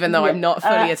 even though I'm not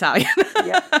fully Italian.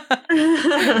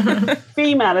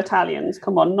 Female Italians,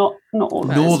 come on, not all.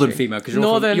 Northern female, because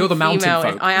you're the mountain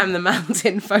folk. I am the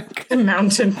mountain folk. The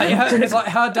mountain folk. It's like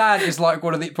her dad is like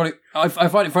one of the probably. I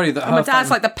find it funny that her my dad's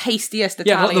like the pastiest Italian.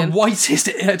 Yeah, like the whitest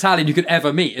Italian you could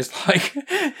ever meet. It's like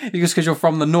just because you're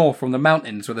from the north, from the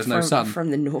mountains where there's no sun.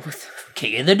 From the north.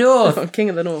 King of the North. King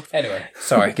of the North. Anyway,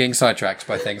 sorry, getting sidetracked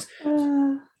by things.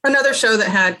 Another show that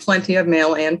had plenty of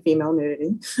male and female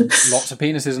nudity. Lots of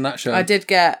penises in that show. I did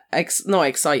get not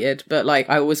excited, but like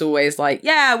I was always like,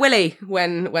 "Yeah, Willy!"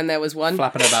 when there was one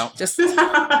flapping about. Just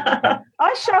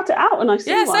I shout it out when I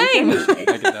see one. Same.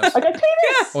 I go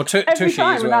penis. Or tushy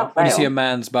as well. When you see a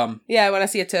man's bum. Yeah, when I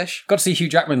see a tush. Got to see Hugh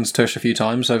Jackman's tush a few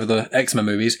times over the X-Men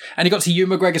movies, and you got to see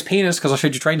Ewan McGregor's penis because I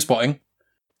showed you Trainspotting.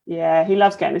 Yeah, he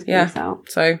loves getting his penis out.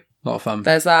 So a lot of fun.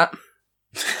 There's that.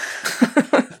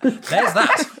 There's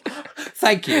that.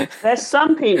 Thank you. There's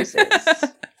some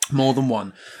penises. More than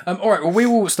one. All right, well, we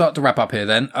will start to wrap up here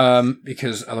then,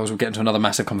 because otherwise we'll get into another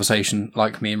massive conversation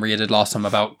like me and Rhea did last time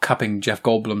about cupping Jeff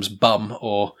Goldblum's bum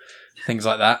or things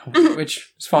like that,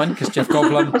 which is fine because Jeff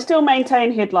Goldblum... I still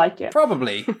maintain he'd like it.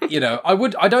 Probably,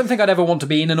 I don't think I'd ever want to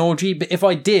be in an orgy, but if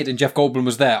I did and Jeff Goldblum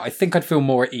was there, I think I'd feel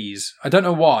more at ease. I don't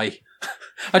know why.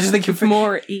 I just think you'd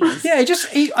more at ease. Yeah,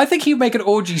 I think he'd make an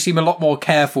orgy seem a lot more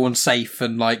careful and safe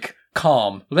and like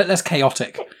calm, a bit less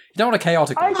chaotic. You don't want a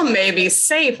chaotic orgy. Well, maybe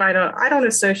safe. I don't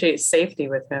associate safety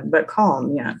with him, but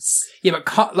calm, yes. Yeah,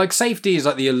 but like safety is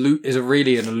like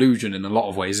really an illusion in a lot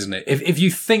of ways, isn't it? If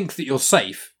you think that you're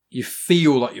safe, you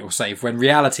feel like you're safe when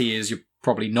reality is you're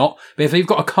probably not. But if you've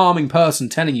got a calming person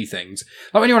telling you things,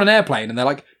 like when you're on an airplane and they're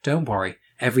like, "Don't worry,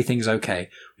 everything's okay.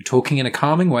 We're talking in a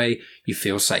calming way, you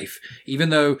feel safe. Even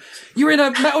though you're in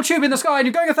a metal tube in the sky and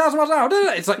you're going 1,000 miles an hour."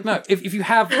 It's like, no, if you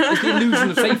have the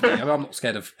illusion of safety, I'm not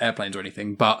scared of airplanes or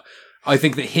anything, but I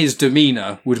think that his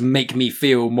demeanour would make me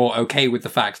feel more okay with the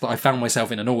fact that I found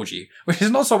myself in an orgy, which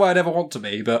is not so I'd ever want to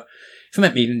be, but if it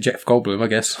meant me and Jeff Goldblum, I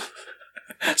guess.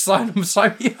 sign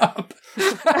me up.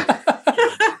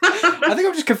 I think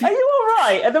I'm just confused. Are you all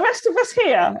right? Are the rest of us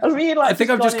here? I think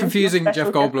I'm just confusing Jeff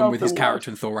Goldblum with his character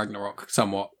in Thor Ragnarok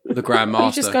somewhat. The Grand Master.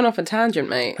 You've just gone off a tangent,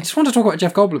 mate. I just want to talk about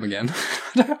Jeff Goldblum again.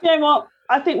 You know what?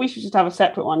 I think we should just have a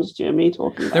separate one, just you and me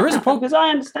talking about there is a problem. Because I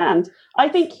understand. I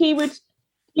think he would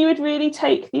really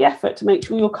take the effort to make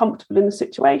sure you're comfortable in the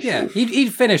situation. Yeah,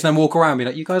 he'd finish and then walk around and be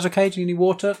like, "You guys okay? Do you need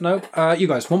water? No? You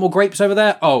guys want more grapes over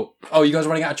there? Oh, you guys are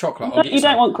running out of chocolate? You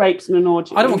don't want grapes in an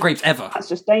orgy. I don't want grapes ever. That's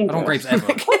just dangerous. I don't want grapes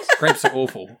ever. Grapes are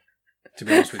awful, to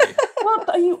be honest with you. What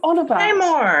are you on about? Say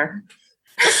more.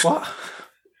 What?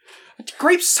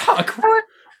 Grapes suck.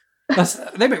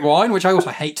 They make wine, which I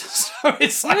also hate. So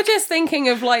it's like... You're just thinking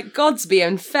of like gods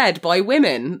being fed by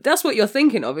women. That's what you're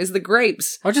thinking of, is the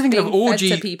grapes. I just think of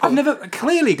orgy. I've never,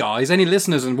 clearly, guys, any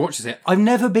listeners and watches it, I've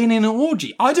never been in an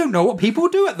orgy. I don't know what people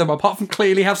do at them apart from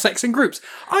clearly have sex in groups.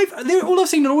 All I've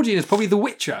seen in an orgy is probably The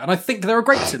Witcher, and I think there are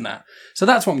grapes in that. So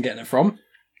that's what I'm getting it from.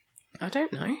 I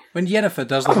don't know. When Yennefer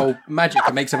does the whole magic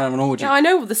and makes everyone have an orgy. Yeah, I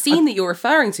know the scene that you're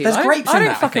referring to. There's grapes in that, I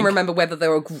don't fucking remember whether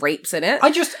there were grapes in it.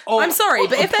 I'm sorry,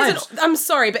 but if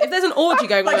there's an orgy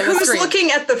going on the screen, who's looking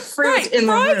at the fruit in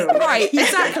the room? Right,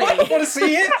 exactly. I want to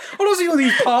see it. I want to see all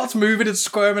these parts moving and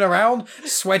squirming around,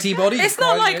 sweaty bodies. It's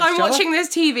not like I'm watching this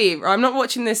TV, or I'm not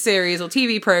watching this series or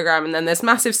TV program, and then this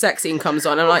massive sex scene comes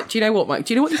on. And I'm like, do you know what, Mike?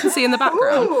 Do you know what you can see in the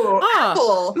background?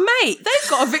 Apple. Mate, they've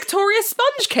got a Victoria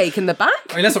sponge cake in the back.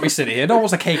 I mean, let's not be silly here. No one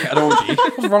wants a cake at an orgy.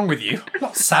 What's wrong with you?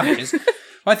 Not savages.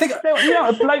 I think you don't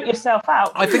want to bloat yourself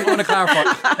out. I think I want to clarify.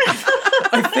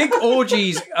 I think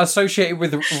orgies associated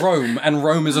with Rome, and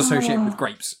Rome is associated with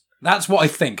grapes. That's what I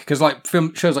think, because like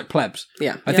film shows like Plebs.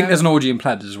 Yeah, I think there's an orgy in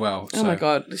Plebs as well. Oh my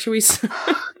god, should we?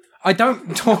 I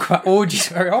don't talk about orgies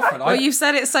very often. Well, you've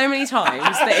said it so many times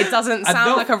that it doesn't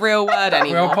sound like a real word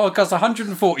anymore. We're on podcast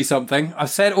 140 something.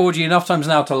 I've said orgy enough times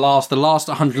now to last the last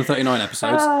 139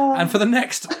 episodes, and for the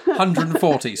next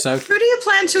 140. So, who do you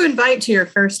plan to invite to your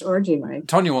first orgy, Mike?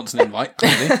 Tonya wants an invite.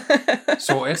 Clearly.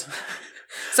 Sorted.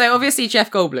 So obviously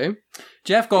Jeff Goldblum,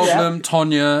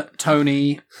 Tonya,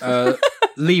 Tony,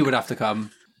 Lee would have to come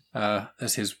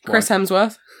as his wife. Chris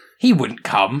Hemsworth. He wouldn't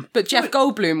come. But Jeff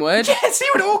Goldblum would. Yes, he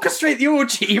would orchestrate the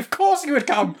orgy. Of course he would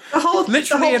come. The whole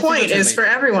point is for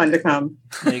everyone to come.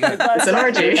 There you go. It's an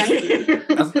orgy.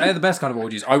 They're the best kind of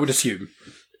orgies, I would assume.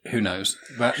 Who knows?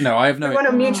 But no, I have no... I want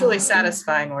a mutually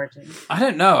satisfying orgy. I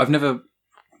don't know. I've never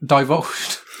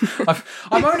divulged.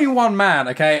 I'm only one man,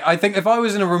 okay? I think if I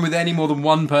was in a room with any more than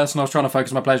one person I was trying to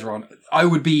focus my pleasure on, I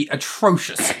would be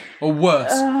atrocious or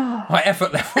worse. My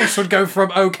effort levels would go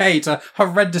from okay to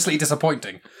horrendously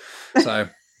disappointing. So,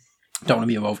 don't want to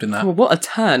be involved in that. Well, what a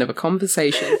turn of a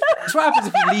conversation. That's what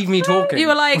happens if you leave me talking. You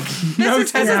were like,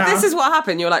 this is what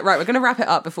happened. You were like, right, we're going to wrap it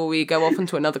up before we go off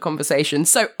into another conversation.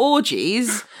 So,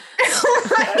 orgies.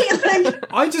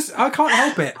 I can't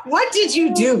help it. What did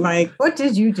you do, Mike? What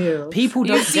did you do? People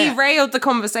don't You derailed the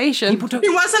conversation. He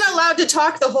wasn't allowed to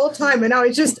talk the whole time, and now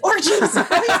he's just orgies.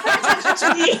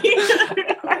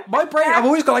 My brain, I've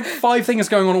always got like 5 things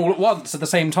going on all at once at the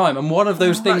same time, and one of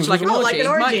those things like an orgy. Like an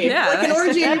orgy. Like an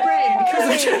orgy in your brain.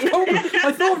 Because of Jeff Goldblum.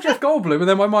 I thought of Jeff Goldblum, and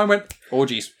then my mind went,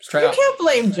 orgies, straight up. You can't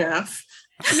blame Jeff.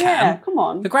 Yeah, come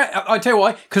on. I tell you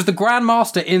why, because the Grand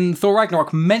Master in Thor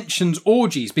Ragnarok mentions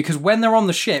orgies, because when they're on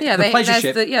the ship, the pleasure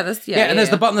ship, and there's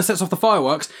the button that sets off the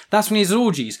fireworks, that's when he says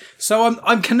orgies. So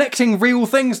I'm connecting real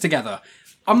things together.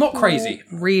 I'm not crazy.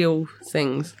 Real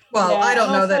things. Well, I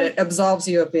don't know that it absolves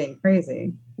you of being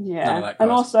crazy. Yeah,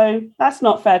 and also, that's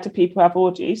not fair to people who have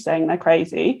orgies saying they're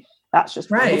crazy. That's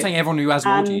just right. I'm not saying everyone who has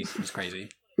an orgy is crazy.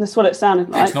 That's what it sounded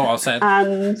like. It's not what I said.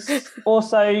 And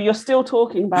also, you're still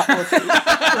talking about orgies.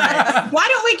 Right. Why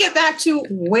don't we get back to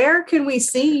where can we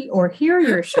see or hear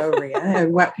your show, Rhea?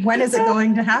 And when is it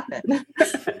going to happen?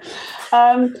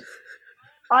 I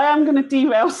am going to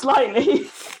derail slightly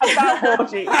about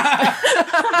orgies.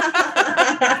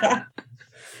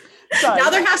 So, now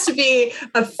there has to be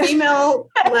a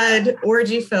female-led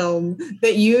orgy film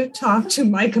that you talk to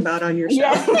Mike about on your show.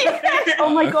 Yes. Oh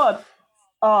my God.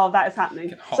 Oh, that is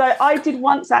happening. So I did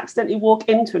once accidentally walk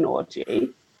into an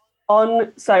orgy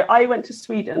so I went to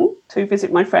Sweden to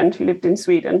visit my friend who lived in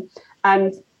Sweden,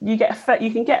 and you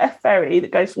can get a ferry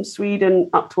that goes from Sweden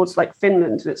up towards like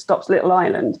Finland, and it stops Little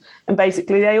Island, and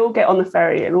basically they all get on the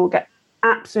ferry and all get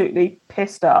absolutely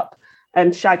pissed up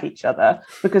and shag each other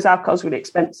because alcohol's really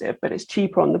expensive, but it's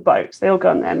cheaper on the boats. They all go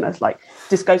on there and there's like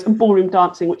discos and ballroom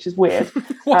dancing, which is weird.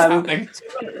 What's happening?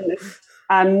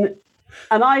 And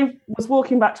I was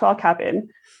walking back to our cabin,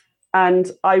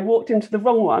 and I walked into the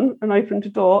wrong one and opened a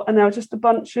door, and there was just a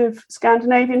bunch of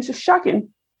Scandinavians just shagging,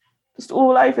 just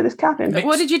all over this cabin.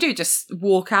 What did you do? Just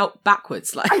walk out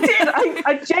backwards? Like I did.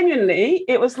 I genuinely,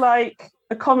 it was like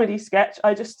a comedy sketch.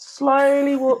 I just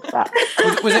slowly walked back.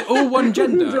 Was it all one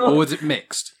gender or was it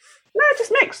mixed? No,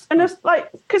 just mixed. And it's like,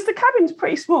 because the cabin's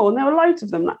pretty small and there were loads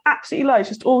of them, like absolutely loads,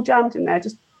 just all jammed in there,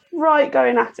 just right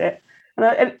going at it.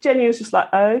 And Jenny was just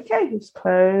like, okay, just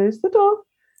closed the door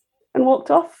and walked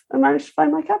off and managed to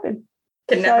find my cabin.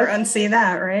 Can never unsee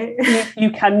that, right? You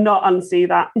cannot unsee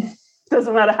that.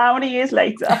 Doesn't matter how many years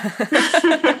later.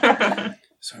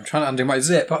 So I'm trying to undo my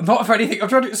zip, but not for anything. I'm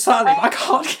trying to do it silently, but I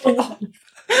can't get on.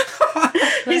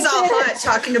 He's all hot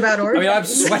talking about orgies. I mean, I'm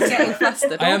sweating. Getting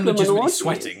flustered. I am legitimately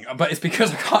sweating, but it's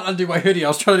because I can't undo my hoodie. I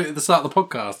was trying to do it at the start of the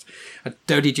podcast. I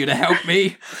don't need you to help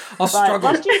me. I'll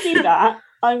struggle. Once you do that,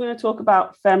 I'm going to talk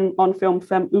about Femme on Film,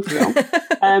 Femme ou Film.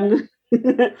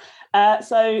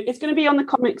 So it's going to be on the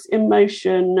Comics in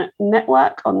Motion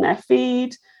network on their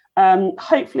feed.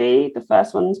 Hopefully the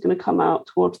first one's going to come out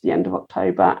towards the end of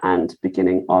October and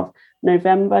beginning of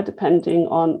November, depending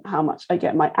on how much I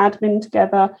get my admin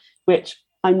together, which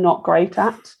I'm not great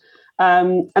at.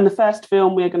 And the first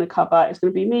film we're going to cover is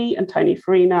going to be me and Tony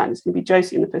Farina, and it's going to be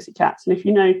Josie and the Pussycats. And if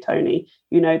you know Tony,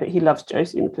 you know that he loves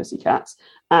Josie and the Pussycats,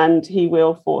 and he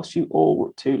will force you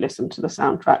all to listen to the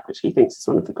soundtrack, which he thinks is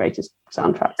one of the greatest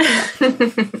soundtracks.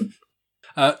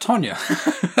 Tonya.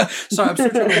 Sorry, I'm still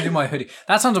trying to do my hoodie.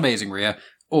 That sounds amazing, Rhea.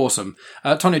 Awesome.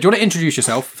 Tonya, do you want to introduce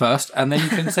yourself first, and then you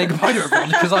can say goodbye to everyone,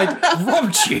 because I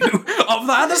robbed you of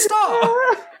that at the start.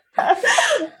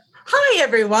 Hi,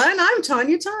 everyone. I'm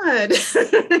Tonya Todd.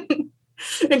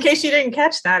 In case you didn't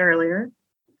catch that earlier,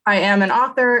 I am an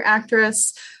author,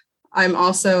 actress. I'm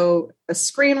also a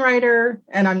screenwriter,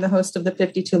 and I'm the host of the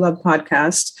 52 Love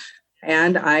podcast.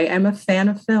 And I am a fan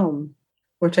of film,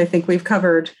 which I think we've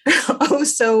covered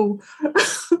so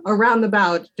around the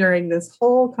bout during this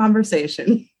whole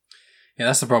conversation. Yeah,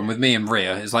 that's the problem with me and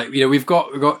Rhea. Is like, you know, we've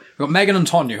got Megan and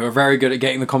Tonya who are very good at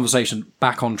getting the conversation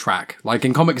back on track. Like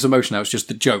in Comics in Motion now, it's just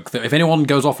the joke that if anyone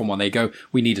goes off on one, they go,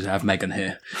 "We needed to have Megan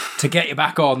here to get you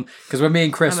back on." Because when me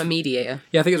and Chris, I'm a mediator.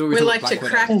 Yeah, I think it's what we like to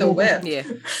crack the whip. Yeah.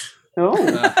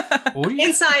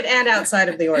 Inside and outside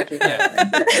of the orgy. Yeah.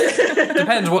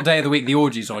 Depends what day of the week the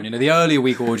orgy's on. You know, the earlier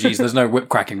week orgies, there's no whip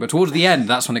cracking, but towards the end,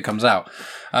 that's when it comes out.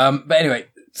 But anyway,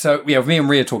 so yeah, with me and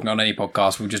Rhea talking on any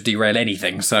podcast, we'll just derail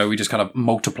anything. So we just kind of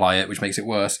multiply it, which makes it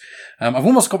worse. I've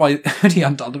almost got my hoodie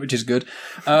undone, which is good.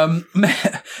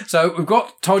 So we've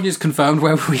got Tonya's confirmed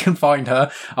where we can find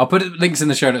her. I'll put links in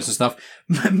the show notes and stuff.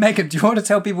 Megan, do you want to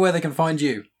tell people where they can find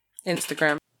you?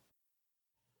 Instagram.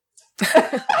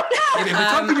 If you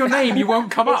type in your name, you won't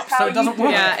come up, so it doesn't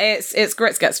work. Yeah, it's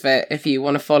Grits Gets Fit if you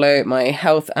want to follow my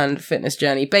health and fitness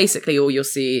journey. Basically, all you'll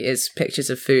see is pictures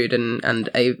of food and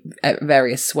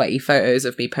various sweaty photos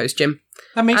of me post-gym.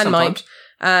 That means sometimes. Mike,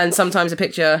 and sometimes a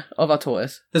picture of our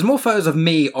tours. There's more photos of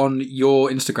me on your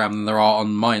Instagram than there are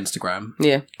on my Instagram.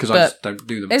 Yeah. Because I just don't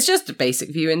do them. It's just a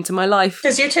basic view into my life.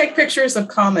 Because you take pictures of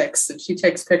comics and she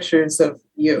takes pictures of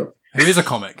you. Who is a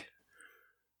comic?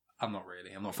 I'm not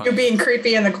really. I'm not funny. You're being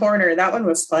creepy in the corner. That one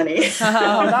was funny.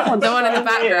 That one's the one in the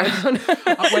background.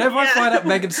 Whenever I find out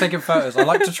Megan's taking photos, I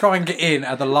like to try and get in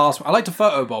at the last one. I like to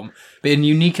photobomb, but in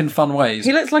unique and fun ways.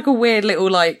 He looks like a weird little,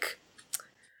 like,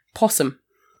 possum.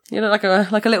 You know, like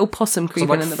a little possum creeping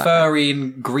like in the background. Furry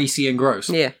and greasy and gross.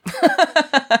 Yeah.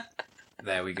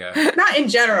 There we go. Not in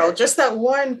general, just that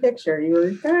one picture. You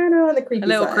were kind of on the creepy A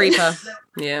little side. creeper.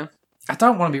 Yeah. I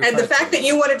don't want to be. And the fact that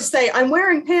you wanted to say, I'm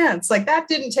wearing pants, like that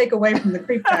didn't take away from the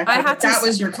creep factor. That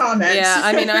was your comment. Yeah,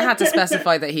 I mean, I had to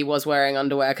specify that he was wearing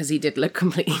underwear because he did look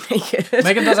completely naked.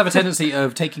 Megan does have a tendency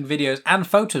of taking videos and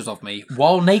photos of me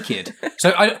while naked.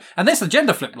 And that's the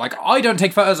gender flip. Like, I don't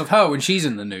take photos of her when she's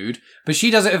in the nude, but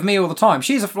she does it of me all the time.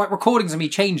 She's like recordings of me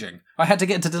changing. I had to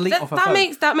get her to delete off her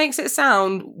phone. That makes it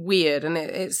sound weird, and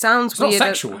it sounds weird. It's not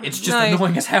sexual. It's just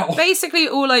annoying as hell. Basically,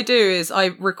 all I do is I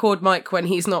record Mike when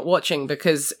he's not watching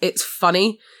because it's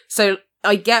funny. So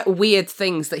I get weird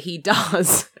things that he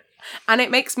does and it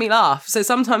makes me laugh. So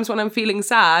sometimes when I'm feeling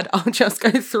sad, I'll just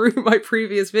go through my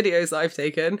previous videos that I've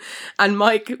taken and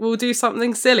Mike will do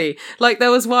something silly. Like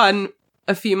there was one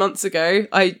a few months ago.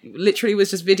 I literally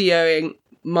was just videoing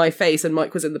my face and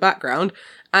Mike was in the background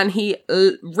and he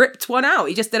ripped one out.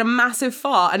 He just did a massive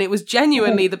fart and it was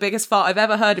genuinely the biggest fart I've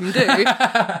ever heard him do.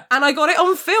 And I got it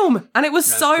on film and it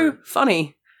was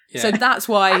funny. Yeah. So that's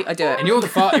why I do it. And you're the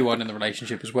farty one in the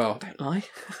relationship as well. Don't lie.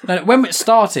 No, when we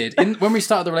started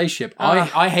the relationship,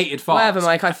 I hated farts. Whatever,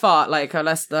 Mike, I fart. Like,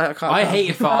 unless I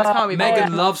hated farts.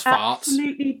 Megan loves farts.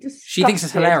 Absolutely disgusted. She thinks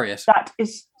it's hilarious. That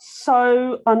is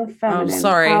so unfeminine. I'm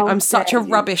sorry. I'm such a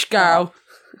rubbish girl.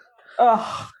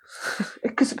 Ugh.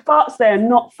 Because farts there are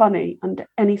not funny under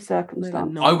any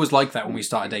circumstance. I was like that when we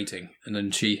started dating, and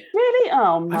then she... Really?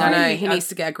 Oh, my. I don't know. He needs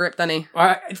to get a grip, doesn't he?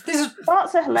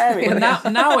 Farts are hilarious.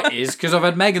 Now it is, because I've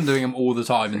had Megan doing them all the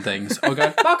time and things. I'll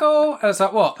go, buckle! And it's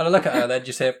like, what? And I look at her, then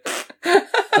just hear...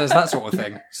 There's that sort of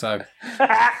thing. So,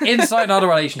 inside another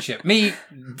relationship. Me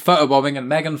photobombing and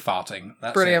Megan farting.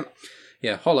 That's brilliant. It.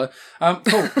 Yeah, holla.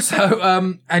 Cool.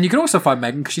 So, and you can also find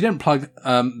Megan, because she didn't plug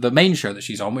the main show that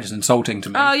she's on, which is insulting to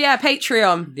me. Oh, yeah,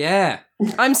 Patreon. Yeah.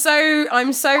 I'm so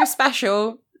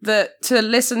special that to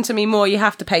listen to me more, you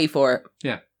have to pay for it.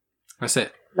 Yeah, that's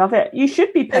it. Love it. You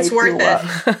should be paid. It's worth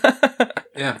it.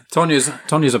 Yeah, Tonya's a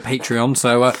Patreon,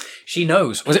 so she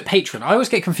knows. Was it patron? I always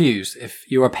get confused if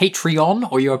you're a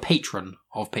Patreon or you're a patron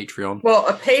of Patreon. Well,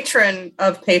 a patron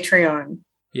of Patreon,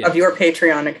 of your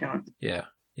Patreon account. Yeah.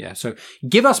 Yeah, so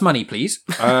give us money, please.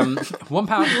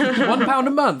 £1 a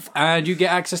month, and you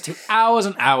get access to hours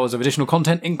and hours of additional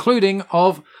content, including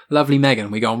of lovely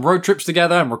Megan. We go on road trips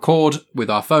together and record with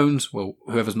our phones, well,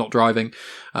 whoever's not driving,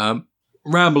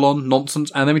 ramble on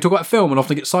nonsense, and then we talk about film and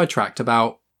often get sidetracked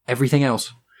about everything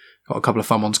else. Got a couple of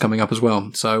fun ones coming up as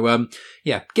well. So,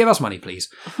 yeah, give us money, please.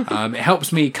 It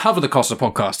helps me cover the cost of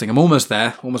podcasting. I'm almost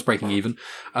there, almost breaking even.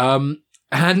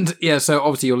 And yeah, so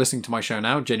obviously you're listening to my show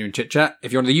now, Genuine Chit Chat.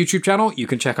 If you're on the YouTube channel, you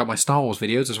can check out my Star Wars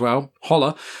videos as well.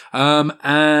 Holla.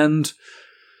 And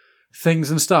things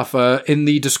and stuff. In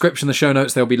the description, the show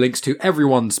notes, there'll be links to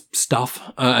everyone's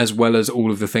stuff, as well as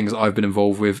all of the things that I've been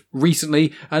involved with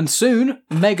recently. And soon,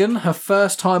 Megan, her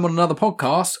first time on another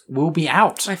podcast, will be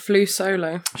out. I flew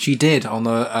solo. She did on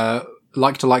the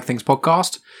Like to Like Things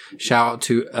podcast. Shout out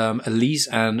to Elise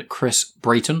and Chris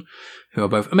Brayton, who are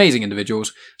both amazing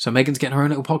individuals. So Megan's getting her own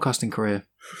little podcasting career.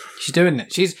 She's doing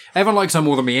it. Everyone likes her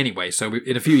more than me anyway, so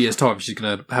in a few years' time, she's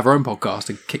going to have her own podcast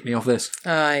and kick me off this.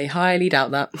 I highly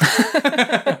doubt that.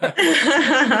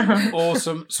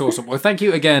 Awesome. It's awesome. Well, thank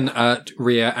you again,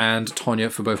 Ria and Tonya,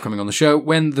 for both coming on the show.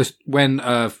 When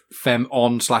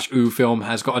Fem-on/oo film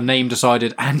has got a name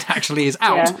decided and actually is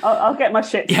out. Yeah, I'll get my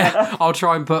shit together. Yeah, I'll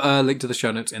try and put a link to the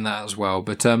show notes in that as well.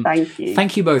 But thank you.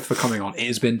 Thank you both for coming on. It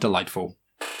has been delightful.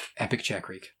 Epic Chair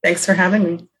Creek. Thanks for having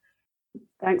me.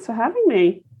 Thanks for having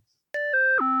me.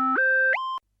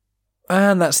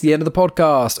 And that's the end of the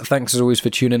podcast. Thanks as always for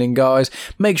tuning in, guys.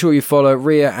 Make sure you follow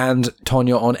Ria and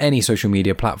Tonya on any social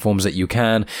media platforms that you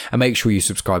can, and make sure you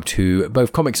subscribe to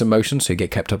both Comics and Motion so you get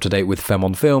kept up to date with Fem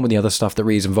on Film and the other stuff that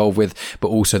Ria's involved with, but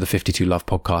also the 52 Love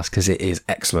podcast, because it is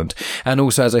excellent. And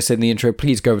also, as I said in the intro,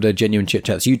 please go over to Genuine Chit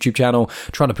Chat's YouTube channel,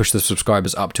 trying to push the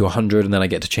subscribers up to 100, and then I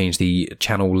get to change the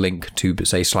channel link to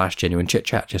say /Genuine Chit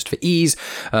Chat just for ease.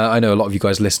 I know a lot of you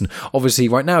guys listen. Obviously,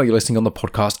 right now you're listening on the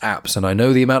podcast apps, and I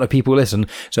know the amount of people listen.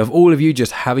 So if all of you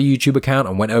just have a YouTube account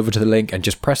and went over to the link and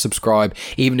just press subscribe,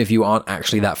 even if you aren't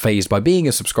actually that phased by being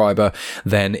a subscriber,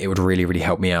 then it would really, really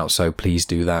help me out. So please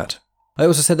do that. I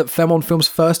also said that Fem on Film's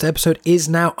first episode is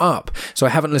now up. So I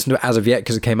haven't listened to it as of yet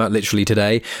because it came out literally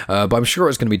today. But I'm sure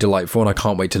it's going to be delightful and I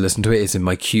can't wait to listen to it. It's in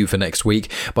my queue for next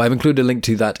week. But I've included a link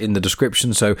to that in the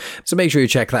description. So make sure you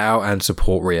check that out and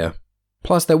support Ria.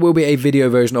 Plus, there will be a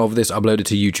video version of this uploaded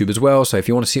to YouTube as well, so if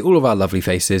you want to see all of our lovely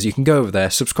faces, you can go over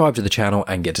there, subscribe to the channel,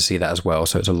 and get to see that as well,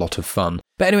 so it's a lot of fun.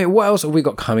 But anyway, what else have we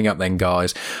got coming up then,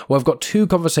 guys? Well, I've got 2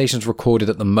 conversations recorded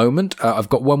at the moment. I've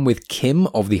got one with Kim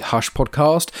of the Hush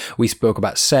podcast. We spoke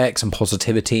about sex and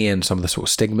positivity and some of the sort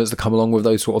of stigmas that come along with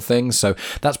those sort of things. So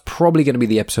that's probably going to be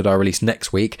the episode I release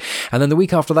next week. And then the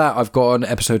week after that, I've got an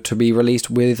episode to be released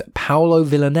with Paolo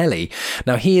Villanelli.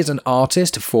 Now, he is an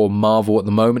artist for Marvel at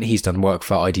the moment. He's done work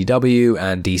for IDW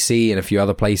and DC and a few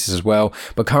other places as well.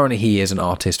 But currently he is an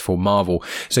artist for Marvel.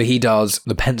 So he does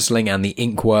the penciling and the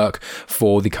ink work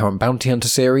for the current Bounty Hunter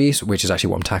series, which is actually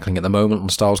what I'm tackling at the moment on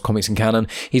Star Wars Comics and Canon.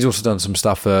 He's also done some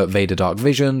stuff for Vader Dark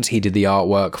Visions. He did the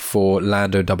artwork for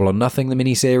Lando Double or Nothing, the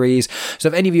miniseries. So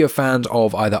if any of you are fans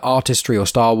of either artistry or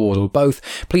Star Wars or both,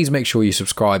 please make sure you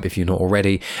subscribe if you're not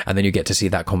already, and then you get to see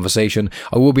that conversation.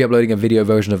 I will be uploading a video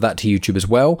version of that to YouTube as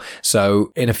well.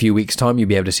 So in a few weeks' time, you'll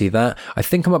be able to see that. I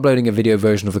think I'm uploading a video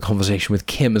version of the conversation with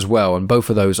Kim as well, and both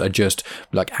of those are just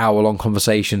like hour-long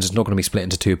conversations. It's not going to be split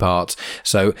into 2 parts.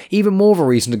 So even more of a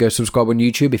reason to go subscribe on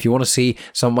YouTube if you want to see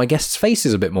some of my guests'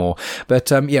 faces a bit more. But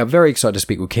yeah, very excited to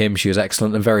speak with Kim. She was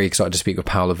excellent, and very excited to speak with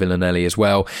Paolo Villanelli as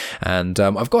well. And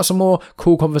I've got some more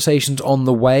cool conversations on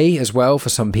the way as well for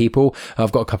some people.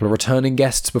 I've got a couple of returning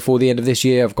guests before the end of this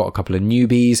year. I've got a couple of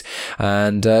newbies,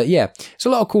 and yeah, it's a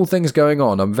lot of cool things going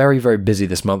on. I'm very, very busy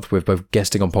this month with both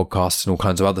guesting on podcasts and all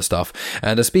kinds of other stuff.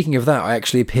 And speaking of that, I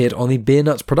actually appeared on the Beer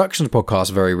Nuts Productions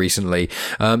podcast very recently.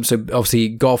 So obviously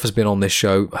Goff has been on this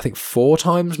show, I think 4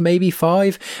 times, maybe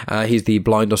 5. He's the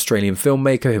blind Australian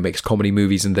filmmaker who makes comedy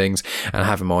movies and things, and I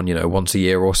have him on, once a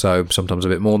year or so, sometimes a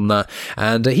bit more than that.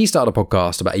 And he started a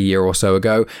podcast about a year or so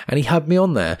ago, and he had me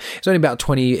on there. It's only about a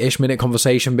 20-ish minute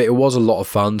conversation, but it was a lot of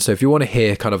fun. So if you want to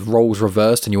hear kind of roles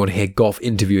reversed and you want to hear Goff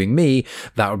interviewing me,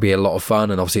 that would be a lot of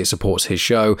fun, and obviously it supports his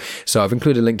show. So I've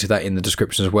included a link to that in the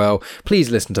description as well. Please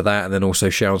listen to that, and then also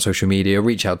share on social media.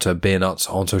 Reach out to Beer Nuts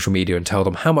on social media and tell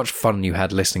them how much fun you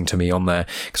had listening to me on there,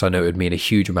 because I know it would mean a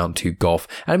huge amount to Goff,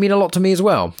 and it mean a lot to me as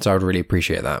well. So I would really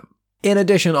appreciate that. In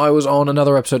addition, I was on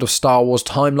another episode of Star Wars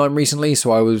Timeline recently, so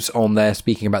I was on there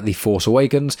speaking about The Force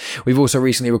Awakens. We've also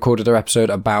recently recorded an episode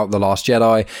about The Last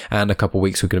Jedi, and a couple of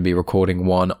weeks we're going to be recording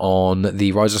one on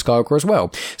The Rise of Skywalker as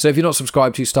well. So if you're not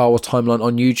subscribed to Star Wars Timeline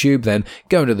on YouTube, then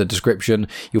go into the description.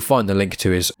 You'll find the link to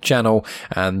his channel,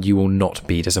 and you will not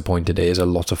be disappointed. It is a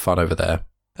lot of fun over there.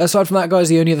 Aside from that, guys,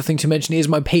 the only other thing to mention is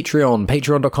my Patreon,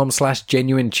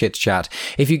 patreon.com/genuinechitchat.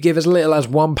 If you give as little as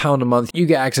 £1 a month, you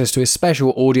get access to a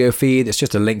special audio feed. It's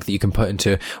just a link that you can put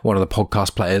into one of the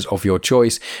podcast players of your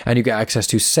choice, and you get access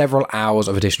to several hours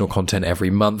of additional content every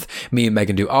month. Me and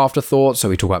Megan do afterthoughts, so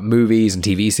we talk about movies and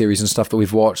TV series and stuff that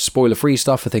we've watched, spoiler-free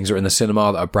stuff for things that are in the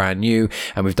cinema that are brand new,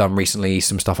 and we've done recently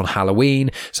some stuff on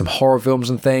Halloween, some horror films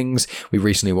and things. We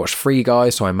recently watched Free Guy,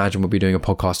 so I imagine we'll be doing a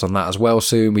podcast on that as well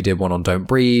soon. We did one on Don't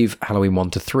Breathe, Halloween 1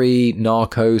 to 3,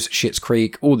 Narcos, Schitt's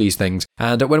Creek, all these things.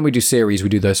 And when we do series, we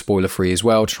do those spoiler free as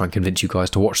well to try and convince you guys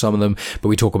to watch some of them, but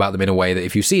we talk about them in a way that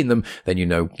if you've seen them, then you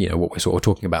know what we're sort of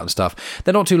talking about and stuff.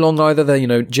 They're not too long either.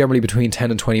 They're generally between 10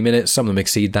 and 20 minutes. Some of them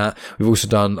exceed that. We've also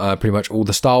done pretty much all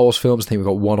the Star Wars films. I think we've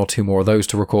got 1 or 2 more of those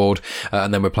to record,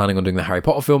 and then we're planning on doing the Harry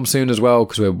Potter film soon as well,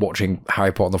 because we're watching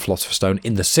Harry Potter and the Philosopher's Stone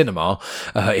in the cinema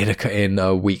in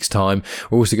a week's time.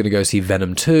 We're also going to go see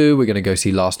Venom 2. We're going to go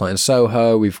see Last Night in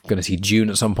Soho. We're going to see June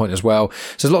at some point as well.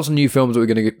 So there's lots of new films that we're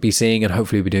going to be seeing, and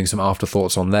hopefully we'll be doing some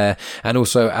afterthoughts on there. And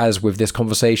also, as with this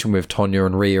conversation with Tonya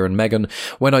and Rhea and Megan,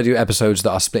 when I do episodes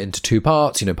that are split into 2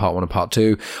 parts, part 1 and part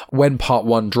 2, when part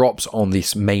 1 drops on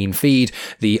this main feed,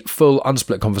 the full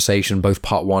unsplit conversation, both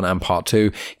part 1 and part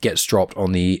 2, gets dropped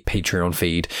on the Patreon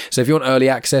feed. So if you want early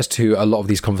access to a lot of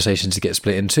these conversations to get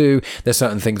split in 2, there's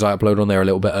certain things I upload on there a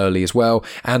little bit early as well.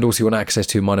 And also you want access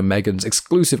to mine and Megan's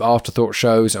exclusive afterthought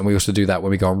shows, and we also do that when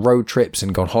we go on road trips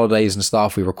and go on holidays and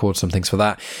stuff. We record some things for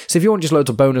that. So if you want just loads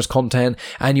of bonus content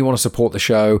and you want to support the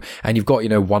show and you've got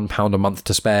 £1 a month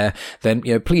to spare, then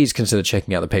please consider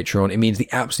checking out the Patreon. It means the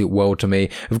absolute world to me.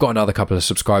 We've got another couple of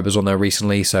subscribers on there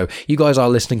recently, so you guys are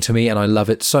listening to me and I love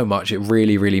it so much. It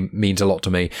really, really means a lot to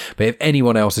me. But if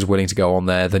anyone else is willing to go on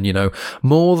there, then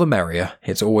more the merrier.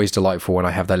 It's always delightful when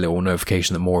I have that little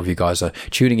notification that more of you guys are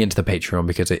tuning into the Patreon,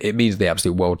 because it means the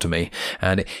absolute world to me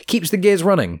and it keeps the gears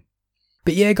running.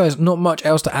 But yeah, guys, not much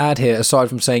else to add here aside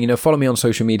from saying, follow me on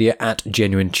social media at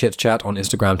Genuine Chit Chat on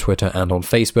Instagram, Twitter, and on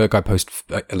Facebook. I post,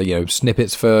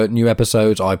 snippets for new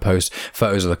episodes. I post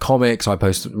photos of the comics. I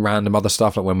post random other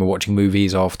stuff, like when we're watching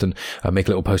movies. I often make a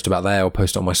little post about there or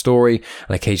post it on my story.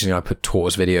 And occasionally I put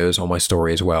tortoise videos on my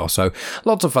story as well. So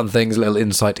lots of fun things, a little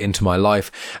insight into my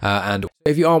life. And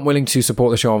If you aren't willing to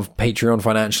support the show on Patreon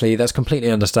financially, that's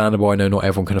completely understandable. I know not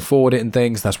everyone can afford it and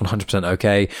things. That's 100%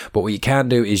 okay. But what you can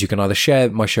do is you can either share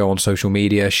my show on social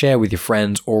media, share with your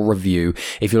friends, or review.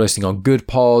 If you're listening on Good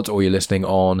Pods, or you're listening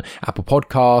on Apple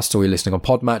Podcasts, or you're listening on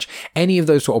Podmatch, any of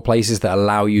those sort of places that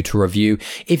allow you to review,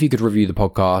 if you could review the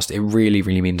podcast, it really,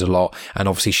 really means a lot. And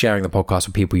obviously sharing the podcast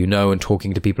with people you know and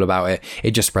talking to people about it,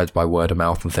 it just spreads by word of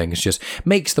mouth and things. It just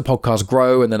makes the podcast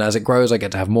grow. And then as it grows, I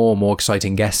get to have more and more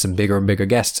exciting guests and bigger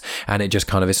guests, and it just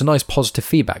kind of, it's a nice positive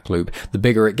feedback loop. The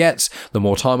bigger it gets, the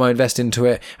more time I invest into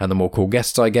it, and the more cool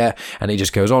guests I get, and it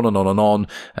just goes on and on and on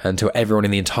until everyone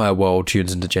in the entire world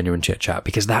tunes into Genuine Chit Chat,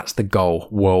 because that's the goal: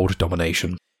 world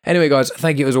domination. Anyway, guys,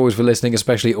 thank you as always for listening,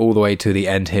 especially all the way to the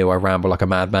end here where I ramble like a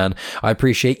madman. I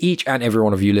appreciate each and every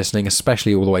one of you listening,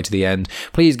 especially all the way to the end.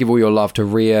 Please give all your love to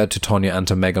Ria, to Tonya, and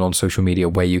to Megan on social media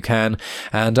where you can.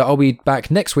 And I'll be back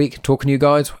next week talking to you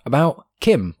guys about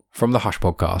Kim from the Hush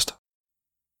Podcast.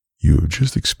 You have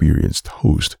just experienced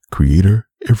host, creator,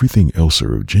 everything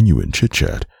elser of Genuine Chit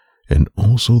Chat, and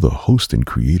also the host and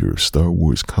creator of Star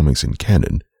Wars comics and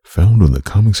canon, found on the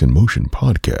Comics in Motion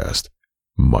podcast,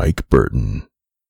 Mike Burton.